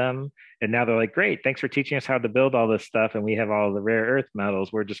that to them. And now they're like, great, thanks for teaching us how to build all this stuff. And we have all the rare earth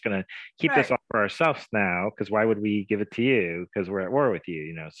metals. We're just going to keep this Right. all for ourselves now. Because why would we give it to you? Because we're at war with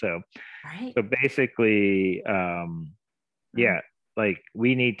you. Right. So basically, Mm. yeah, like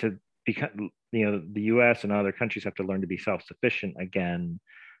we need to become, the US and other countries have to learn to be self-sufficient again.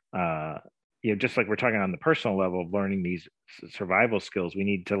 uh just like we're talking on the personal level of learning these survival skills, we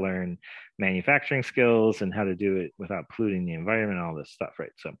need to learn manufacturing skills and how to do it without polluting the environment, all this stuff,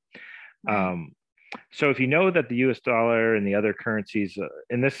 right? So Right. um so if you know that the US dollar and the other currencies,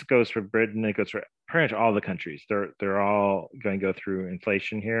 and this goes for Britain, it goes for pretty much all the countries, they're all going to go through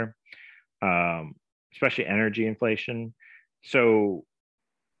inflation here, um especially energy inflation. So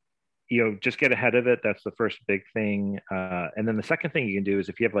just get ahead of it. That's the first big thing. And then the second thing you can do is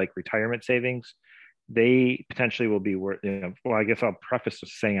if you have like retirement savings, they potentially will be worth, well, I guess I'll preface with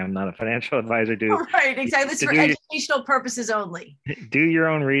saying I'm not a financial advisor. Right. Exactly. It's To for do educational purposes only. do your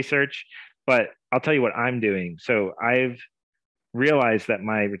own research, but I'll tell you what I'm doing. So I've realized that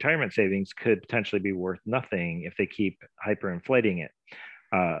my retirement savings could potentially be worth nothing if they keep hyperinflating it.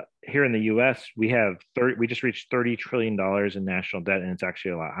 Here in the U.S., we just reached $30 trillion in national debt, and it's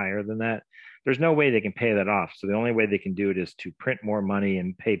actually a lot higher than that. There's no way they can pay that off. So the only way they can do it is to print more money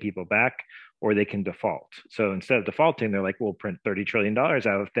and pay people back, or they can default. So instead of defaulting, they're like, we'll print $30 trillion out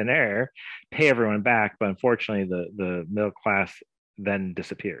of thin air, pay everyone back. But unfortunately, the middle class then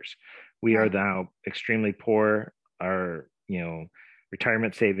disappears. We are Right. now extremely poor. Our,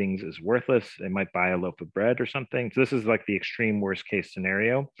 retirement savings is worthless. It might buy a loaf of bread or something. So this is like the extreme worst case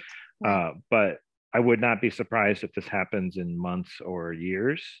scenario. Right. But I would not be surprised if this happens in months or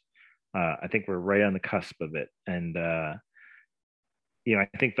years. I think we're right on the cusp of it. And, I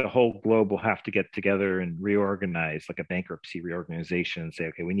think the whole globe will have to get together and reorganize, like a bankruptcy reorganization, and say,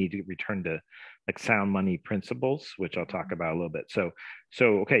 okay, we need to return to like sound money principles, which I'll talk about a little bit. So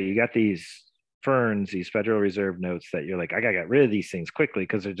okay, you got these ferns, these Federal Reserve notes that you're like, I gotta get rid of these things quickly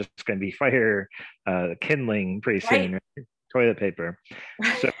because they're just going to be fire kindling pretty soon, right? Toilet paper.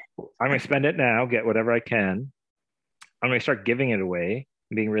 So I'm going to spend it now, get whatever I can. I'm going to start giving it away,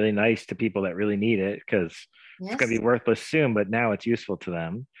 being really nice to people that really need it because it's going to be worthless soon, but now it's useful to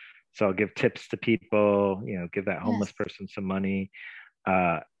them. So I'll give tips to people, give that homeless person some money.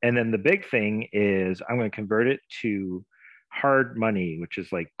 And then the big thing is I'm going to convert it to hard money, which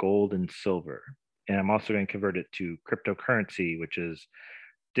is like gold and silver. And I'm also going to convert it to cryptocurrency, which is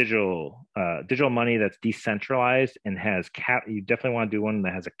digital money that's decentralized and has cap. You definitely want to do one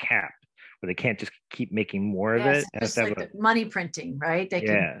that has a cap where they can't just keep making more of it. Just like money printing, right?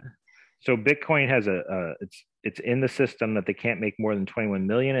 So Bitcoin has it's in the system that they can't make more than 21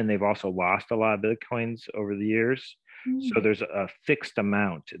 million, and they've also lost a lot of Bitcoins over the years. So there's a fixed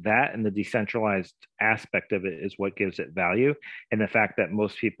amount. That and the decentralized aspect of it is what gives it value. And the fact that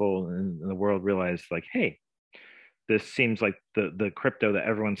most people in the world realize like, hey, this seems like the crypto that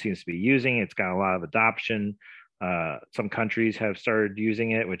everyone seems to be using. It's got a lot of adoption. Some countries have started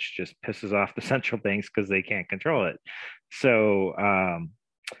using it, which just pisses off the central banks because they can't control it. So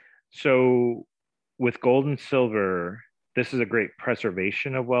with gold and silver, this is a great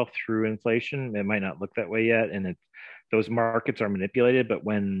preservation of wealth through inflation. It might not look that way yet, and those markets are manipulated. But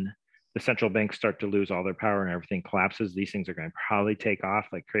when the central banks start to lose all their power and everything collapses, these things are going to probably take off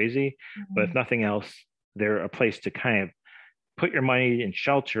like crazy. But if nothing else, they're a place to kind of put your money and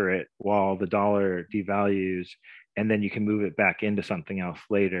shelter it while the dollar devalues, and then you can move it back into something else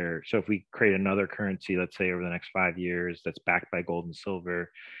later. So if we create another currency, let's say over the next 5 years, that's backed by gold and silver,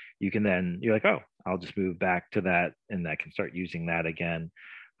 you're like, oh, I'll just move back to that, and I can start using that again.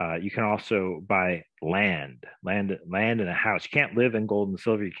 You can also buy land in a house. You can't live in gold and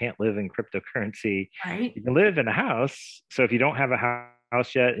silver. You can't live in cryptocurrency. Right. You can live in a house. So if you don't have a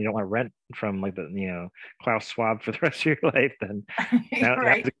house yet, you don't want to rent from like Klaus Schwab for the rest of your life, then now's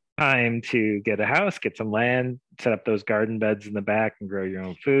a good time to get a house, get some land, set up those garden beds in the back and grow your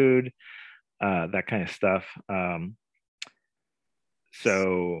own food, that kind of stuff.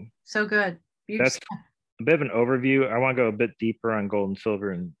 So good. That's a bit of an overview. I want to go a bit deeper on gold and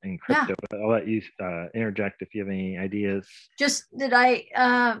silver and crypto, but I'll let you interject if you have any ideas. Just that I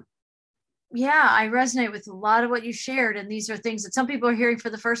resonate with a lot of what you shared. And these are things that some people are hearing for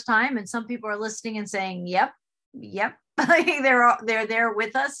the first time, and some people are listening and saying, yep. they're there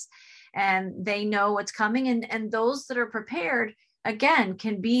with us and they know what's coming. And those that are prepared, again,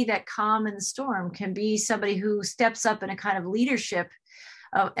 can be that calm in the storm, can be somebody who steps up in a kind of leadership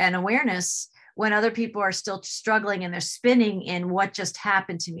and awareness when other people are still struggling and they're spinning in what just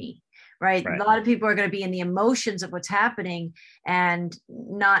happened to me. Right. A lot of people are going to be in the emotions of what's happening and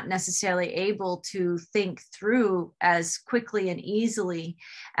not necessarily able to think through as quickly and easily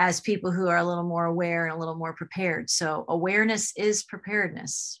as people who are a little more aware and a little more prepared. So awareness is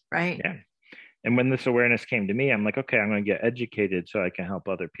preparedness, right? Yeah. And when this awareness came to me, I'm like, okay, I'm going to get educated so I can help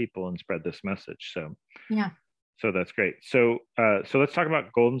other people and spread this message. So that's great. So let's talk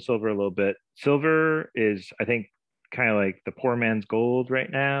about gold and silver a little bit. Silver is, I think, kind of like the poor man's gold right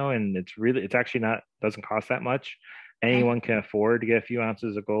now, and it's actually doesn't cost that much. Anyone can afford to get a few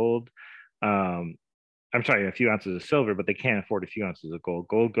ounces of gold. I'm sorry, a few ounces of silver, but they can't afford a few ounces of gold.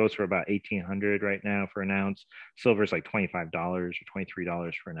 Gold goes for about $1,800 right now for an ounce. Silver is like $25 or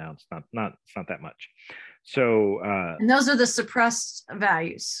 $23 for an ounce. It's not that much. So and those are the suppressed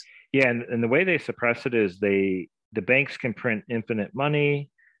values. Yeah, and the way they suppress it is the banks can print infinite money.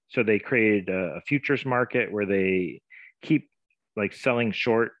 So they created a futures market where they keep like selling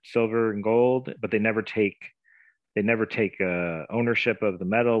short silver and gold, but they never take ownership of the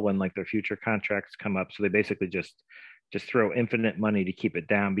metal when like their future contracts come up. So they basically just throw infinite money to keep it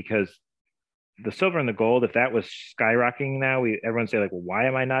down, because the silver and the gold, if that was skyrocketing now, everyone say like, well, why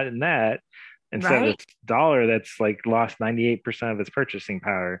am I not in that? Instead of this dollar that's like lost 98% of its purchasing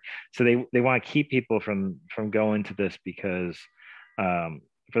power. So they want to keep people from going to this because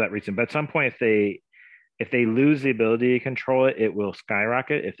for that reason. But at some point, if If they lose the ability to control it, it will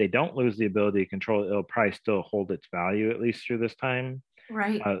skyrocket. If they don't lose the ability to control it, it'll probably still hold its value at least through this time.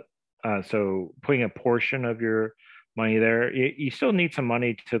 Right. So putting a portion of your money there, you still need some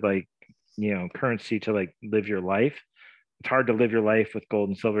money to like, currency to like live your life. It's hard to live your life with gold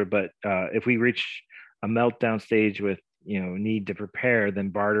and silver, but if we reach a meltdown stage with, need to prepare, then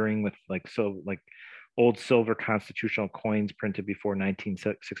bartering with like, so like old silver constitutional coins printed before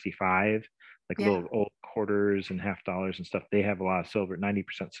 1965, like little old quarters and half dollars and stuff. They have a lot of silver, 90%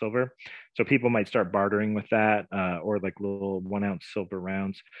 silver. So people might start bartering with that, or like little 1 ounce silver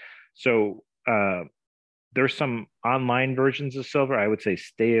rounds. So there's some online versions of silver. I would say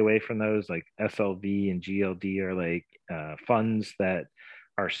stay away from those. Like SLV and GLD are like funds that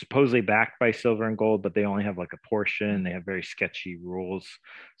are supposedly backed by silver and gold, but they only have like a portion. They have very sketchy rules.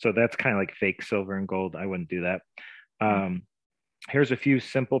 So that's kind of like fake silver and gold. I wouldn't do that. Here's a few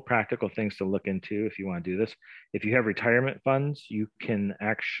simple practical things to look into if you want to do this. If you have retirement funds, you can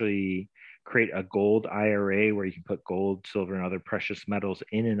actually create a gold IRA where you can put gold, silver, and other precious metals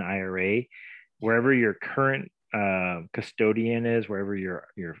in an IRA. Wherever your current custodian is, wherever your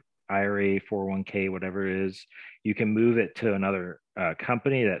IRA, 401k, whatever it is, you can move it to another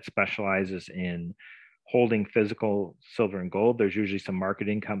company that specializes in holding physical silver and gold. There's usually some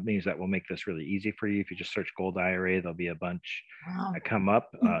marketing companies that will make this really easy for you. If you just search gold IRA, there'll be a bunch that come up.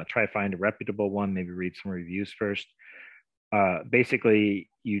 Try to find a reputable one, maybe read some reviews first. Basically,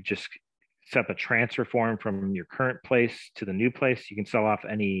 you just set up a transfer form from your current place to the new place. You can sell off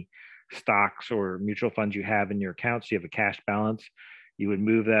any stocks or mutual funds you have in your account. So you have a cash balance. You would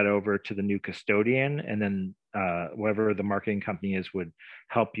move that over to the new custodian, and then whoever the marketing company is would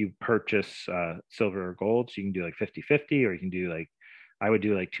help you purchase silver or gold. So you can do like 50-50, or you can do like, I would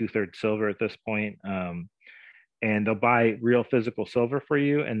do like 2/3 silver at this point. And they'll buy real physical silver for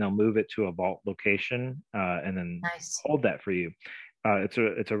you, and they'll move it to a vault location, and then hold that for you.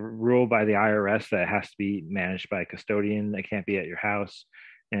 It's a rule by the IRS that it has to be managed by a custodian. It can't be at your house,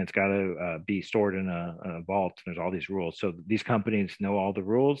 and it's got to be stored in a vault. There's all these rules. So these companies know all the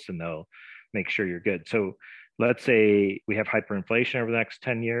rules, and they'll make sure you're good. So let's say we have hyperinflation over the next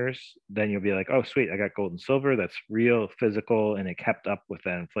 10 years, then you'll be like, oh, sweet, I got gold and silver. That's real, physical, and it kept up with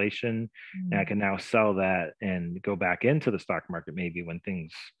that inflation. And I can now sell that and go back into the stock market maybe when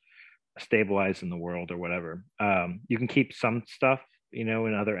things stabilize in the world or whatever. You can keep some stuff, in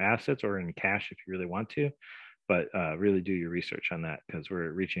other assets or in cash if you really want to, but really do your research on that, because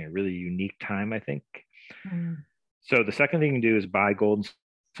we're reaching a really unique time, I think. So the second thing you can do is buy gold and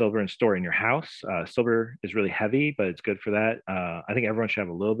silver and store in your house. Silver is really heavy, but it's good for that. I think everyone should have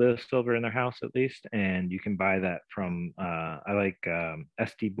a little bit of silver in their house at least, and you can buy that from I like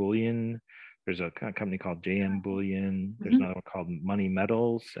SD Bullion. There's a company called JM Bullion. There's another one called Money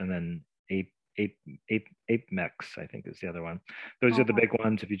Metals, and then ApeMex, I think, is the other one. Those are the big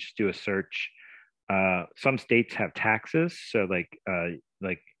ones. If you just do a search, some states have taxes. So like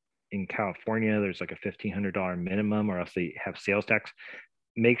in California, there's like a $1,500 minimum, or else they have sales tax.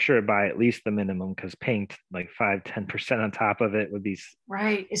 Make sure to buy at least the minimum, because paying like 5-10% on top of it would be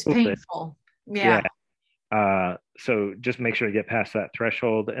it's painful. Yeah. So just make sure to get past that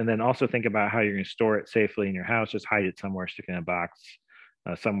threshold, and then also think about how you're going to store it safely in your house. Just hide it somewhere, stick it in a box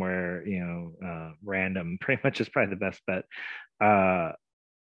somewhere, random. Pretty much is probably the best bet.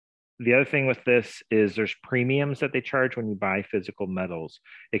 The other thing with this is there's premiums that they charge when you buy physical metals.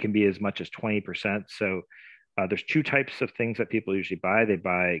 It can be as much as 20%. So there's two types of things that people usually buy. They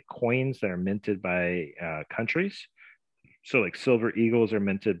buy coins that are minted by countries. So like silver eagles are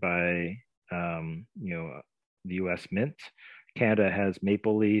minted by, the U.S. Mint. Canada has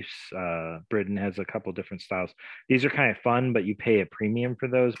maple leafs. Britain has a couple different styles. These are kind of fun, but you pay a premium for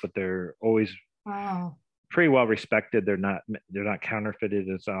those, but they're always pretty well respected. They're not counterfeited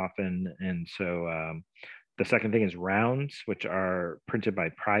as often. And so the second thing is rounds, which are printed by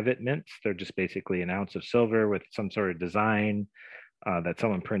private mints. They're just basically an ounce of silver with some sort of design that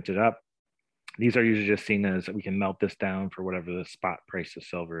someone printed up. These are usually just seen as, we can melt this down for whatever the spot price of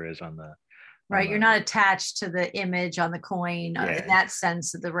silver is on the. Right. You're not attached to the image on the coin in that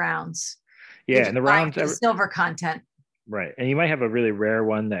sense of the rounds. Yeah. And the rounds, the silver content. Right. And you might have a really rare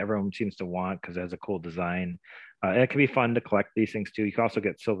one that everyone seems to want because it has a cool design. And it can be fun to collect these things too. You can also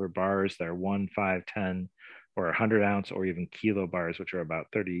get silver bars that are 1, 5, 10, or 100 ounce, or even kilo bars, which are about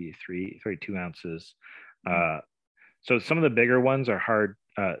 32 ounces. So some of the bigger ones are hard.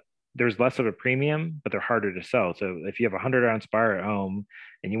 There's less of a premium, but they're harder to sell. So if you have a 100 ounce bar at home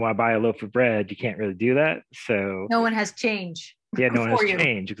and you want to buy a loaf of bread, you can't really do that. So no one has change. Yeah, no one has for you.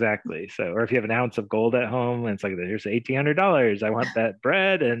 change, exactly. So, or if you have an ounce of gold at home and it's like, here's $1,800, I want that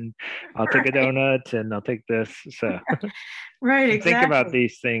bread, and I'll take a Right. donut, and I'll take this. So, Right, think about exactly.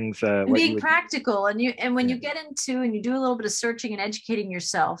 these things. And What you being would, practical, and when yeah, you get into and you do a little bit of searching and educating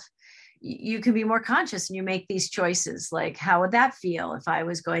yourself, you can be more conscious and you make these choices. Like, how would that feel if I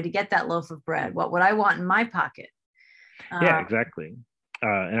was going to get that loaf of bread? What would I want in my pocket? yeah, Uh, exactly.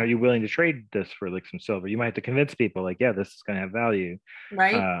 And are you willing to trade this for like some silver? You might have to convince people, like, yeah, this is going to have value.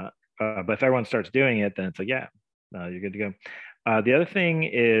 right. Uh, but if everyone starts doing it, then it's like, yeah, you're good to go. The other thing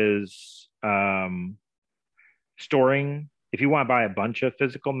is storing. If you want to buy a bunch of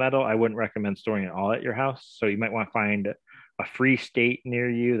physical metal, I wouldn't recommend storing it all at your house. So you might want to find a free state near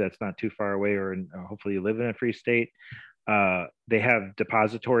you that's not too far away, or hopefully you live in a free state. They have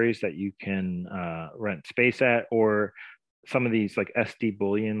depositories that you can rent space at, or some of these like SD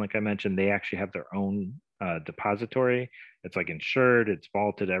Bullion, like I mentioned, they actually have their own depository. It's like insured, it's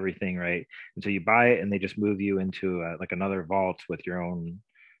vaulted, everything, right? And so you buy it, and they just move you into like another vault with your own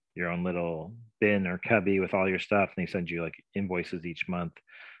little bin or cubby with all your stuff, and they send you like invoices each month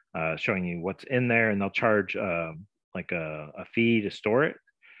showing you what's in there, and they'll charge like a fee to store it,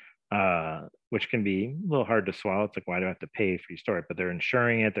 which can be a little hard to swallow. It's like, why do I have to pay for you to store it? But they're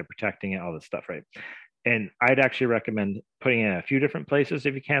insuring it, they're protecting it, all this stuff, right? And I'd actually recommend putting it in a few different places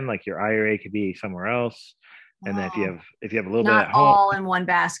if you can. Like your IRA could be somewhere else, and then if you Oh, have a little bit not at home, all in one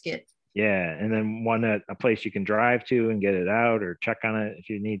basket. yeah, and then one at a place you can drive to and get it out, or check on it if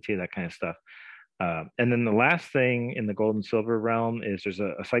you need to, that kind of stuff. And then the last thing in the gold and silver realm is there's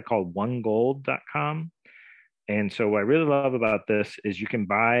a site called onegold.com. And so what I really love about this is you can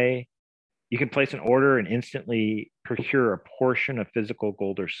place an order and instantly procure a portion of physical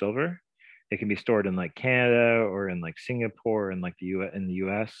gold or silver. It can be stored in like Canada or in like Singapore and like in the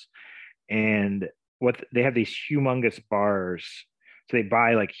US. And what they have these humongous bars. So they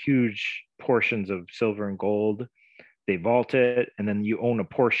buy like huge portions of silver and gold, they vault it, and then you own a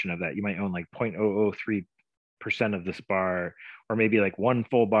portion of that. You might own like 0.003% of this bar, or maybe like one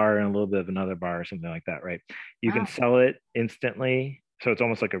full bar and a little bit of another bar or something like that, right? You can Wow. sell it instantly. So it's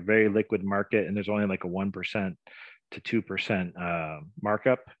almost like a very liquid market, and there's only like a 1% to 2%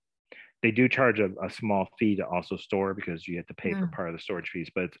 markup. They do charge a small fee to also store, because you have to pay for Mm, part of the storage fees,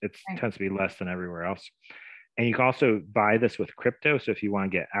 but it right. tends to be less than everywhere else. And you can also buy this with crypto. So if you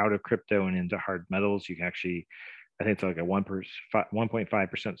want to get out of crypto and into hard metals, you can actually, I think it's like a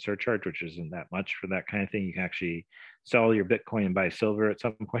 1.5% surcharge, which isn't that much for that kind of thing. You can actually sell your Bitcoin and buy silver at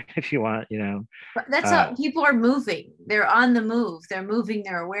some point if you want. But that's Uh, how people are moving. They're on the move. They're moving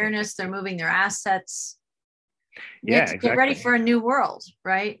their yeah, awareness. They're moving their assets. We have yeah, to get ready exactly. for a new world,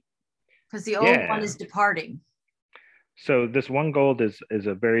 right? Because the old one Yeah. is departing. So this one gold is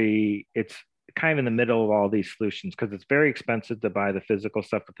it's kind of in the middle of all these solutions, because it's very expensive to buy the physical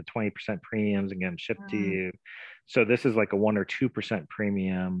stuff with the 20% premiums and get them shipped to Mm, you. So this is like a 1 or 2%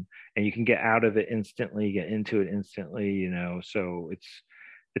 premium, and you can get out of it instantly, get into it instantly. So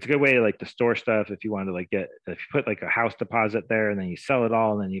it's a good way to like to store stuff if you want to like if you put like a house deposit there and then you sell it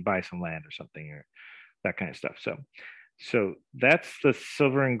all and then you buy some land or something, or that kind of stuff. So that's the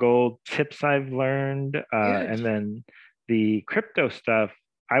silver and gold tips I've learned. good. And then the crypto stuff,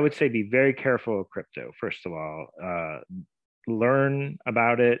 I would say be very careful of crypto, first of all. Learn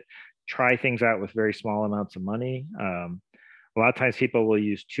about it, try things out with very small amounts of money. A lot of times people will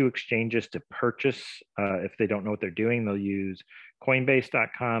use two exchanges to purchase. If they don't know what they're doing, they'll use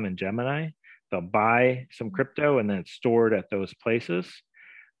Coinbase.com and Gemini. They'll buy some crypto and then it's stored at those places.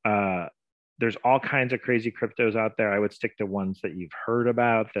 Uh, there's all kinds of crazy cryptos out there. I would stick to ones that you've heard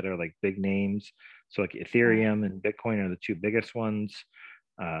about that are like big names. So like Ethereum and Bitcoin are the two biggest ones.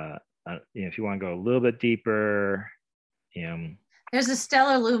 If you want to go a little bit deeper, you know, There's a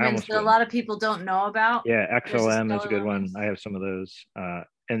stellar I lumens almost that a wouldn't. lot of people don't know about. Yeah, There's a XLM is a stellar good one. lumens. I have some of those.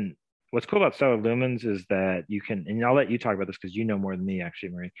 And what's cool about Stellar Lumens is that you can, and I'll let you talk about this because you know more than me, actually,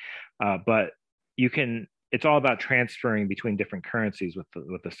 Marie. But you can. It's all about transferring between different currencies with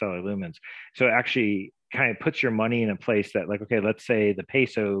the Stellar Lumens. So it actually kind of puts your money in a place that, like, okay, let's say the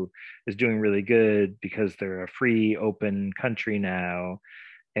peso is doing really good because they're a free, open country now,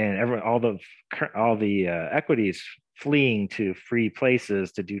 and everyone, all the equities fleeing to free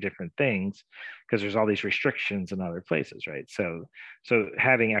places to do different things because there's all these restrictions in other places, right? So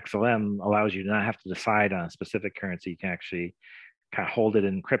having XLM allows you to not have to decide on a specific currency. You can actually kind of hold it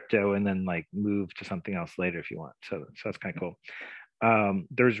in crypto and then like move to something else later if you want. So that's kind of cool.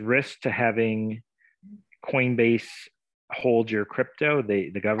 There's risk to having Coinbase hold your crypto. The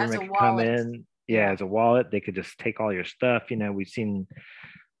As government a could come wallet. in, yeah, Yeah. as a wallet. They could just take all your stuff. We've seen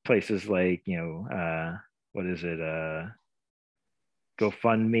places like what is it,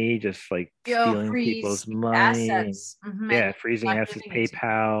 GoFundMe, just like stealing Freeze people's money. assets. Mm-hmm. Yeah, And freezing not assets, giving it to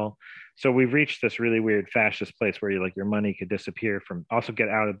PayPal. So we've reached this really weird fascist place where you like your money could disappear from, also get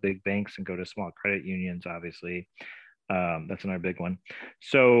out of big banks and go to small credit unions, obviously. That's another big one.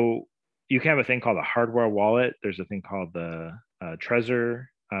 So you can have a thing called a hardware wallet. There's a thing called the Trezor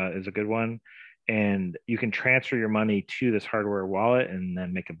is a good one. And you can transfer your money to this hardware wallet and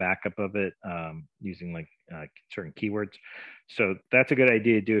then make a backup of it using like certain keywords. So that's a good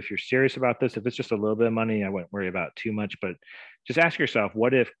idea to do if you're serious about this. If it's just a little bit of money, I wouldn't worry about too much, but just ask yourself,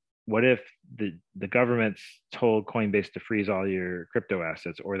 what if the government's told Coinbase to freeze all your crypto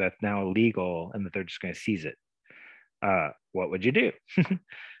assets, or that's now illegal and that they're just going to seize it? What would you do?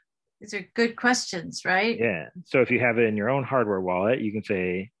 These are good questions, right? Yeah. So if you have it in your own hardware wallet, you can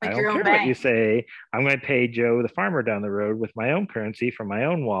say, Like I your don't own care what bank. you say. I'm going to pay Joe, the farmer down the road, with my own currency from my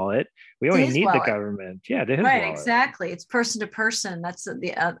own wallet. We To only his need the wallet. government. Yeah, to his Right, wallet. exactly. It's person to person. That's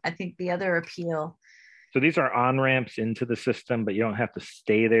I think the other appeal. So these are on ramps into the system, but you don't have to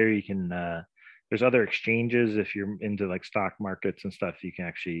stay there. You can, there's other exchanges. If you're into like stock markets and stuff, you can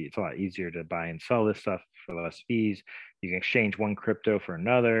actually, it's a lot easier to buy and sell this stuff for less fees. You can exchange one crypto for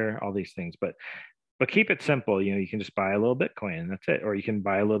another, all these things, but keep it simple. You know, you can just buy a little Bitcoin and that's it, or you can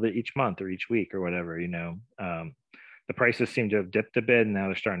buy a little bit each month or each week or whatever. The prices seem to have dipped a bit and now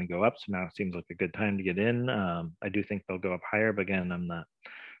they're starting to go up, so now it seems like a good time to get in. I do think they'll go up higher, but again, I'm not a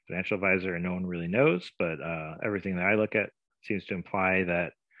financial advisor and no one really knows, but everything that I look at seems to imply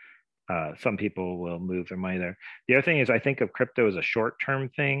that some people will move their money there. The other thing is, I think of crypto as a short-term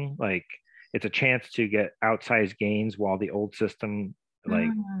thing. Like, it's a chance to get outsized gains while the old system like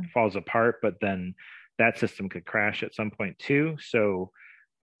falls apart, but then that system could crash at some point too. So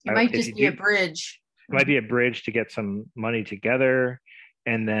it might just be a bridge. It might be a bridge to get some money together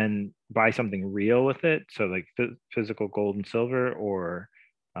and then buy something real with it. So like physical gold and silver, or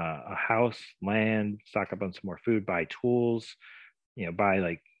a house, land, stock up on some more food, buy tools, buy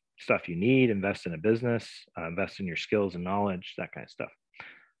like stuff you need, invest in a business, invest in your skills and knowledge, that kind of stuff.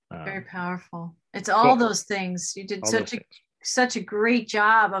 Very powerful. It's all those things. You did such a great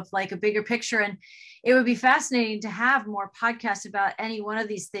job of like a bigger picture, and it would be fascinating to have more podcasts about any one of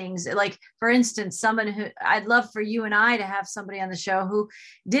these things. Like, for instance, someone who I'd love for you and I to have somebody on the show who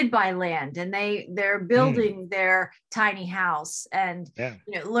did buy land and they're building their tiny house and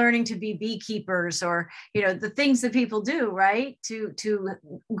learning to be beekeepers, or the things that people do, right, to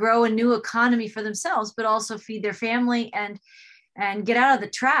grow a new economy for themselves, but also feed their family and get out of the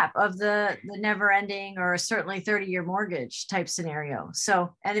trap of the never ending, or certainly 30-year mortgage type scenario.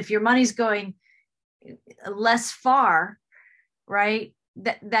 So, and if your money's going less far, right,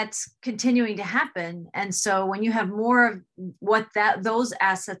 that's continuing to happen. And so when you have more of what those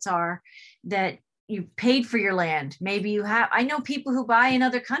assets are that you paid for your land, maybe I know people who buy in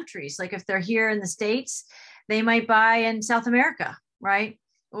other countries, like if they're here in the States, they might buy in South America, right?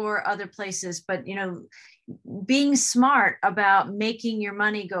 Or other places, but being smart about making your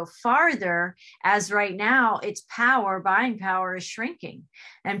money go farther, as right now its buying power is shrinking,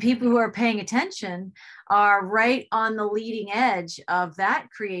 and people who are paying attention are right on the leading edge of that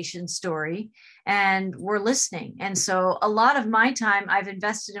creation story, and we're listening. And so a lot of my time I've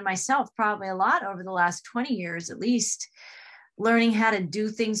invested in myself, probably a lot over the last 20 years at least, learning how to do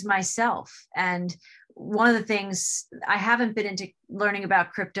things myself. And one of the things, I haven't been into learning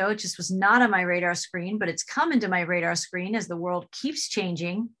about crypto, it just was not on my radar screen, but it's come into my radar screen as the world keeps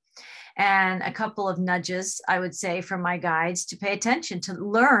changing. And a couple of nudges, I would say, from my guides to pay attention, to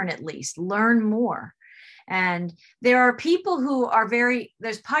learn, at least learn more. And there are people who are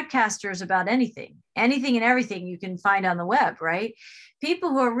there's podcasters about anything and everything you can find on the web, right? People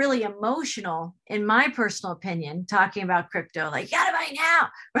who are really emotional, in my personal opinion, talking about crypto, like, you gotta buy now,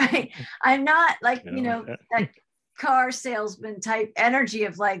 right? I'm not like, that car salesman type energy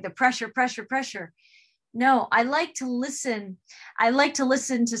of like the pressure. No, I like to listen. I like to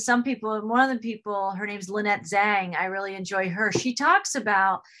listen to some people. And one of the people, her name's Lynette Zhang. I really enjoy her. She talks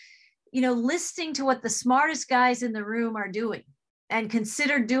about, listening to what the smartest guys in the room are doing, and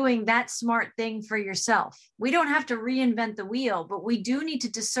consider doing that smart thing for yourself. We don't have to reinvent the wheel, but we do need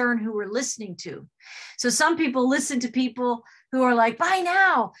to discern who we're listening to. So some people listen to people who are like, buy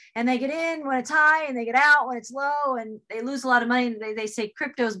now, and they get in when it's high and they get out when it's low, and they lose a lot of money, and they say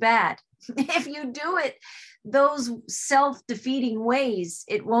crypto's bad. If you do it those self-defeating ways,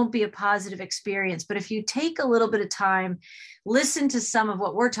 it won't be a positive experience. But if you take a little bit of time, listen to some of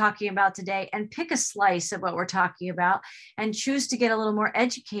what we're talking about today and pick a slice of what we're talking about and choose to get a little more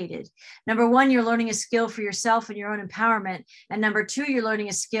educated. Number one, you're learning a skill for yourself and your own empowerment. And number two, you're learning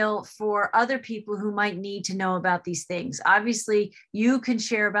a skill for other people who might need to know about these things. Obviously, you can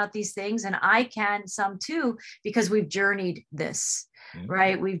share about these things, and I can some too, because we've journeyed this,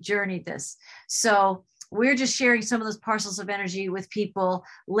 right? We've journeyed this. So we're just sharing some of those parcels of energy with people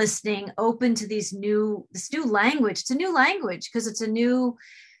listening, open to this new language. It's a new language because it's a new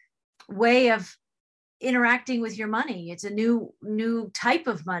way of interacting with your money. It's a new type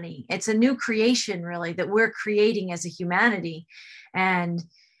of money. It's a new creation, really, that we're creating as a humanity. And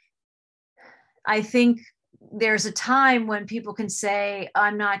I think there's a time when people can say,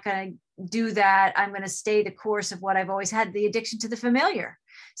 I'm not going to do that. I'm going to stay the course of what I've always had, the addiction to the familiar.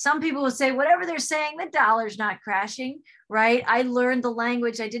 Some people will say, whatever they're saying, the dollar's not crashing, right? I learned the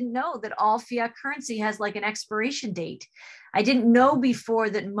language. I didn't know that all fiat currency has like an expiration date. I didn't know before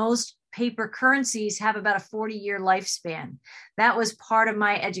that most paper currencies have about a 40-year lifespan. That was part of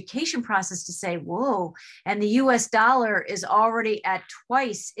my education process to say, whoa, and the US dollar is already at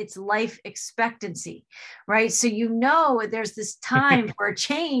twice its life expectancy, right? So there's this time for a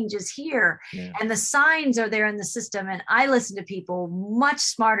change is here, and the signs are there in the system. And I listen to people much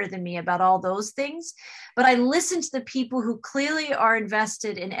smarter than me about all those things, but I listen to the people who clearly are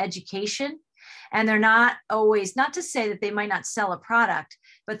invested in education. And they're not always, not to say that they might not sell a product,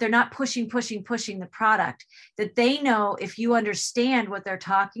 but they're not pushing the product, that they know if you understand what they're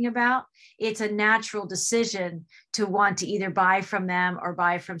talking about, it's a natural decision to want to either buy from them or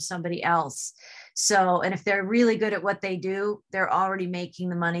buy from somebody else. So, and if they're really good at what they do, they're already making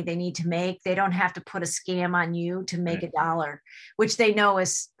the money they need to make. They don't have to put a scam on you to make $1, which they know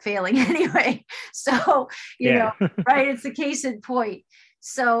is failing anyway. So, you know, right. It's the case in point.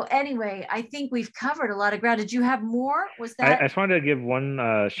 So anyway, I think we've covered a lot of ground. Did you have more? Was that? I just wanted to give one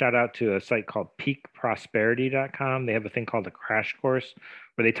shout out to a site called peakprosperity.com. They have a thing called a crash course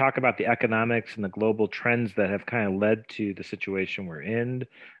where they talk about the economics and the global trends that have kind of led to the situation we're in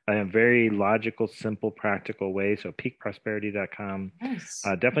a very logical, simple, practical way. So peakprosperity.com. Nice.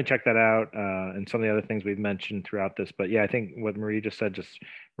 Definitely check that out. And some of the other things we've mentioned throughout this. But yeah, I think what Marie just said just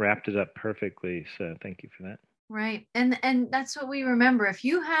wrapped it up perfectly. So thank you for that. Right. And that's what we remember. If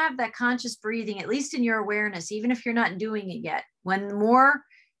you have that conscious breathing, at least in your awareness, even if you're not doing it yet, when more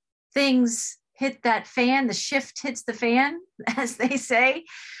things hit that fan, the shift hits the fan, as they say,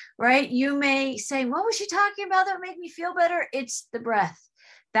 right? You may say, what was she talking about that would make me feel better? It's the breath.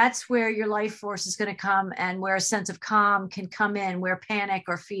 That's where your life force is going to come, and where a sense of calm can come in, where panic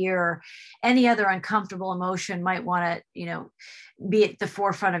or fear or any other uncomfortable emotion might want to, be at the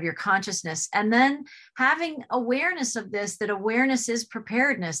forefront of your consciousness. And then having awareness of this, that awareness is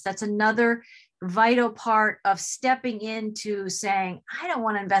preparedness. That's another vital part of stepping into saying, I don't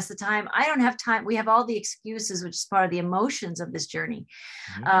want to invest the time. I don't have time. We have all the excuses, which is part of the emotions of this journey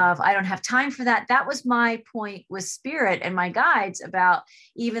of I don't have time for that. That was my point with Spirit and my guides about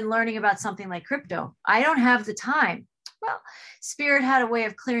even learning about something like crypto. I don't have the time. Well, Spirit had a way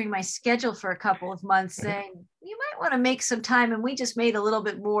of clearing my schedule for a couple of months, saying, you might want to make some time. And we just made a little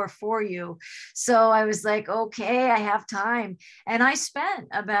bit more for you. So I was like, okay, I have time. And I spent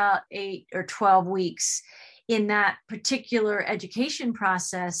about 8 or 12 weeks in that particular education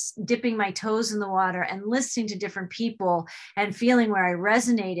process, dipping my toes in the water and listening to different people and feeling where I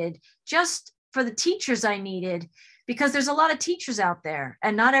resonated just for the teachers I needed. Because there's a lot of teachers out there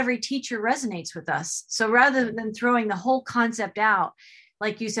and not every teacher resonates with us. So rather than throwing the whole concept out,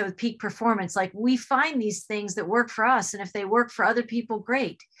 like you said, with peak performance, like we find these things that work for us. And if they work for other people,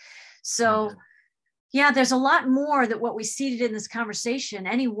 great. So yeah, there's a lot more that what we seeded in this conversation.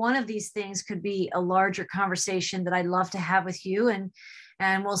 Any one of these things could be a larger conversation that I'd love to have with you.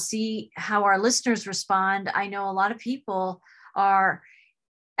 And we'll see how our listeners respond. I know a lot of people are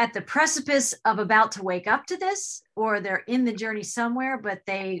at the precipice of about to wake up to this, or they're in the journey somewhere, but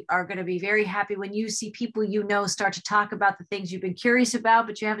they are going to be very happy when you see people start to talk about the things you've been curious about,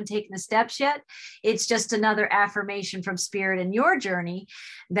 but you haven't taken the steps yet. It's just another affirmation from Spirit in your journey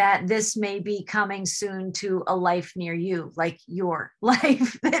that this may be coming soon to a life near you, like your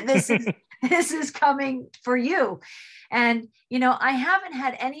life. This is coming for you. And, I haven't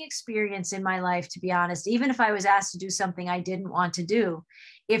had any experience in my life, to be honest, even if I was asked to do something I didn't want to do.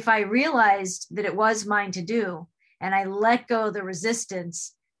 If I realized that it was mine to do and I let go of the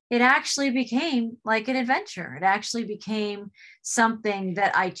resistance, it actually became like an adventure. It actually became something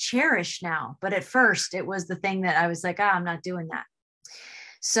that I cherish now. But at first it was the thing that I was like, I'm not doing that.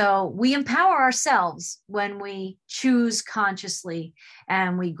 So we empower ourselves when we choose consciously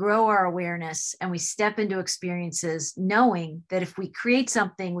and we grow our awareness and we step into experiences knowing that if we create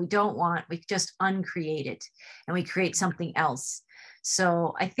something we don't want, we just uncreate it and we create something else.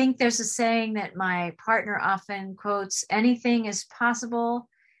 So I think there's a saying that my partner often quotes: anything is possible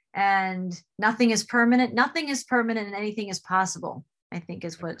and nothing is permanent. Nothing is permanent and anything is possible, I think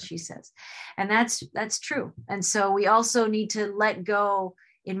is what she says. And that's true. And so we also need to let go,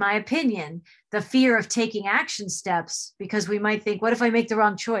 in my opinion, the fear of taking action steps, because we might think, what if I make the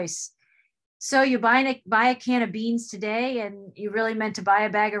wrong choice? So you buy a can of beans today and you really meant to buy a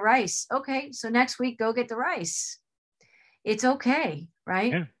bag of rice. Okay, so next week, go get the rice. It's okay,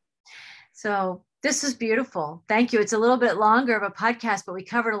 right? Yeah. So this is beautiful. Thank you. It's a little bit longer of a podcast, but we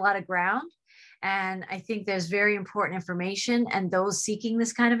covered a lot of ground. And I think there's very important information, and those seeking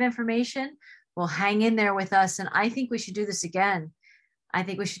this kind of information will hang in there with us. And I think we should do this again. I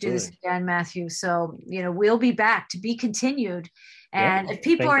think we should do this again, Matthew. So, we'll be back, to be continued. And if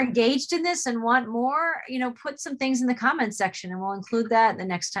people are engaged in this and want more, put some things in the comments section and we'll include that the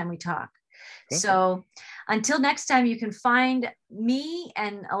next time we talk. Cool. So until next time, you can find me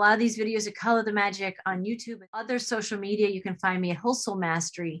and a lot of these videos at Color the Magic on YouTube and other social media. You can find me at Whole Soul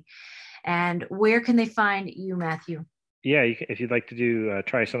Mastery. And where can they find you, Matthew? Yeah, if you'd like to do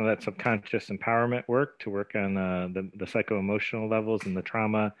try some of that subconscious empowerment work to work on the psycho-emotional levels and the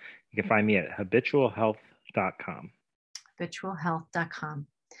trauma, you can find me at habitualhealth.com. Habitualhealth.com.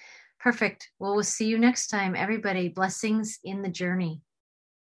 Perfect. Well, we'll see you next time, everybody. Blessings in the journey.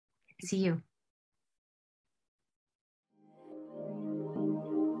 See you.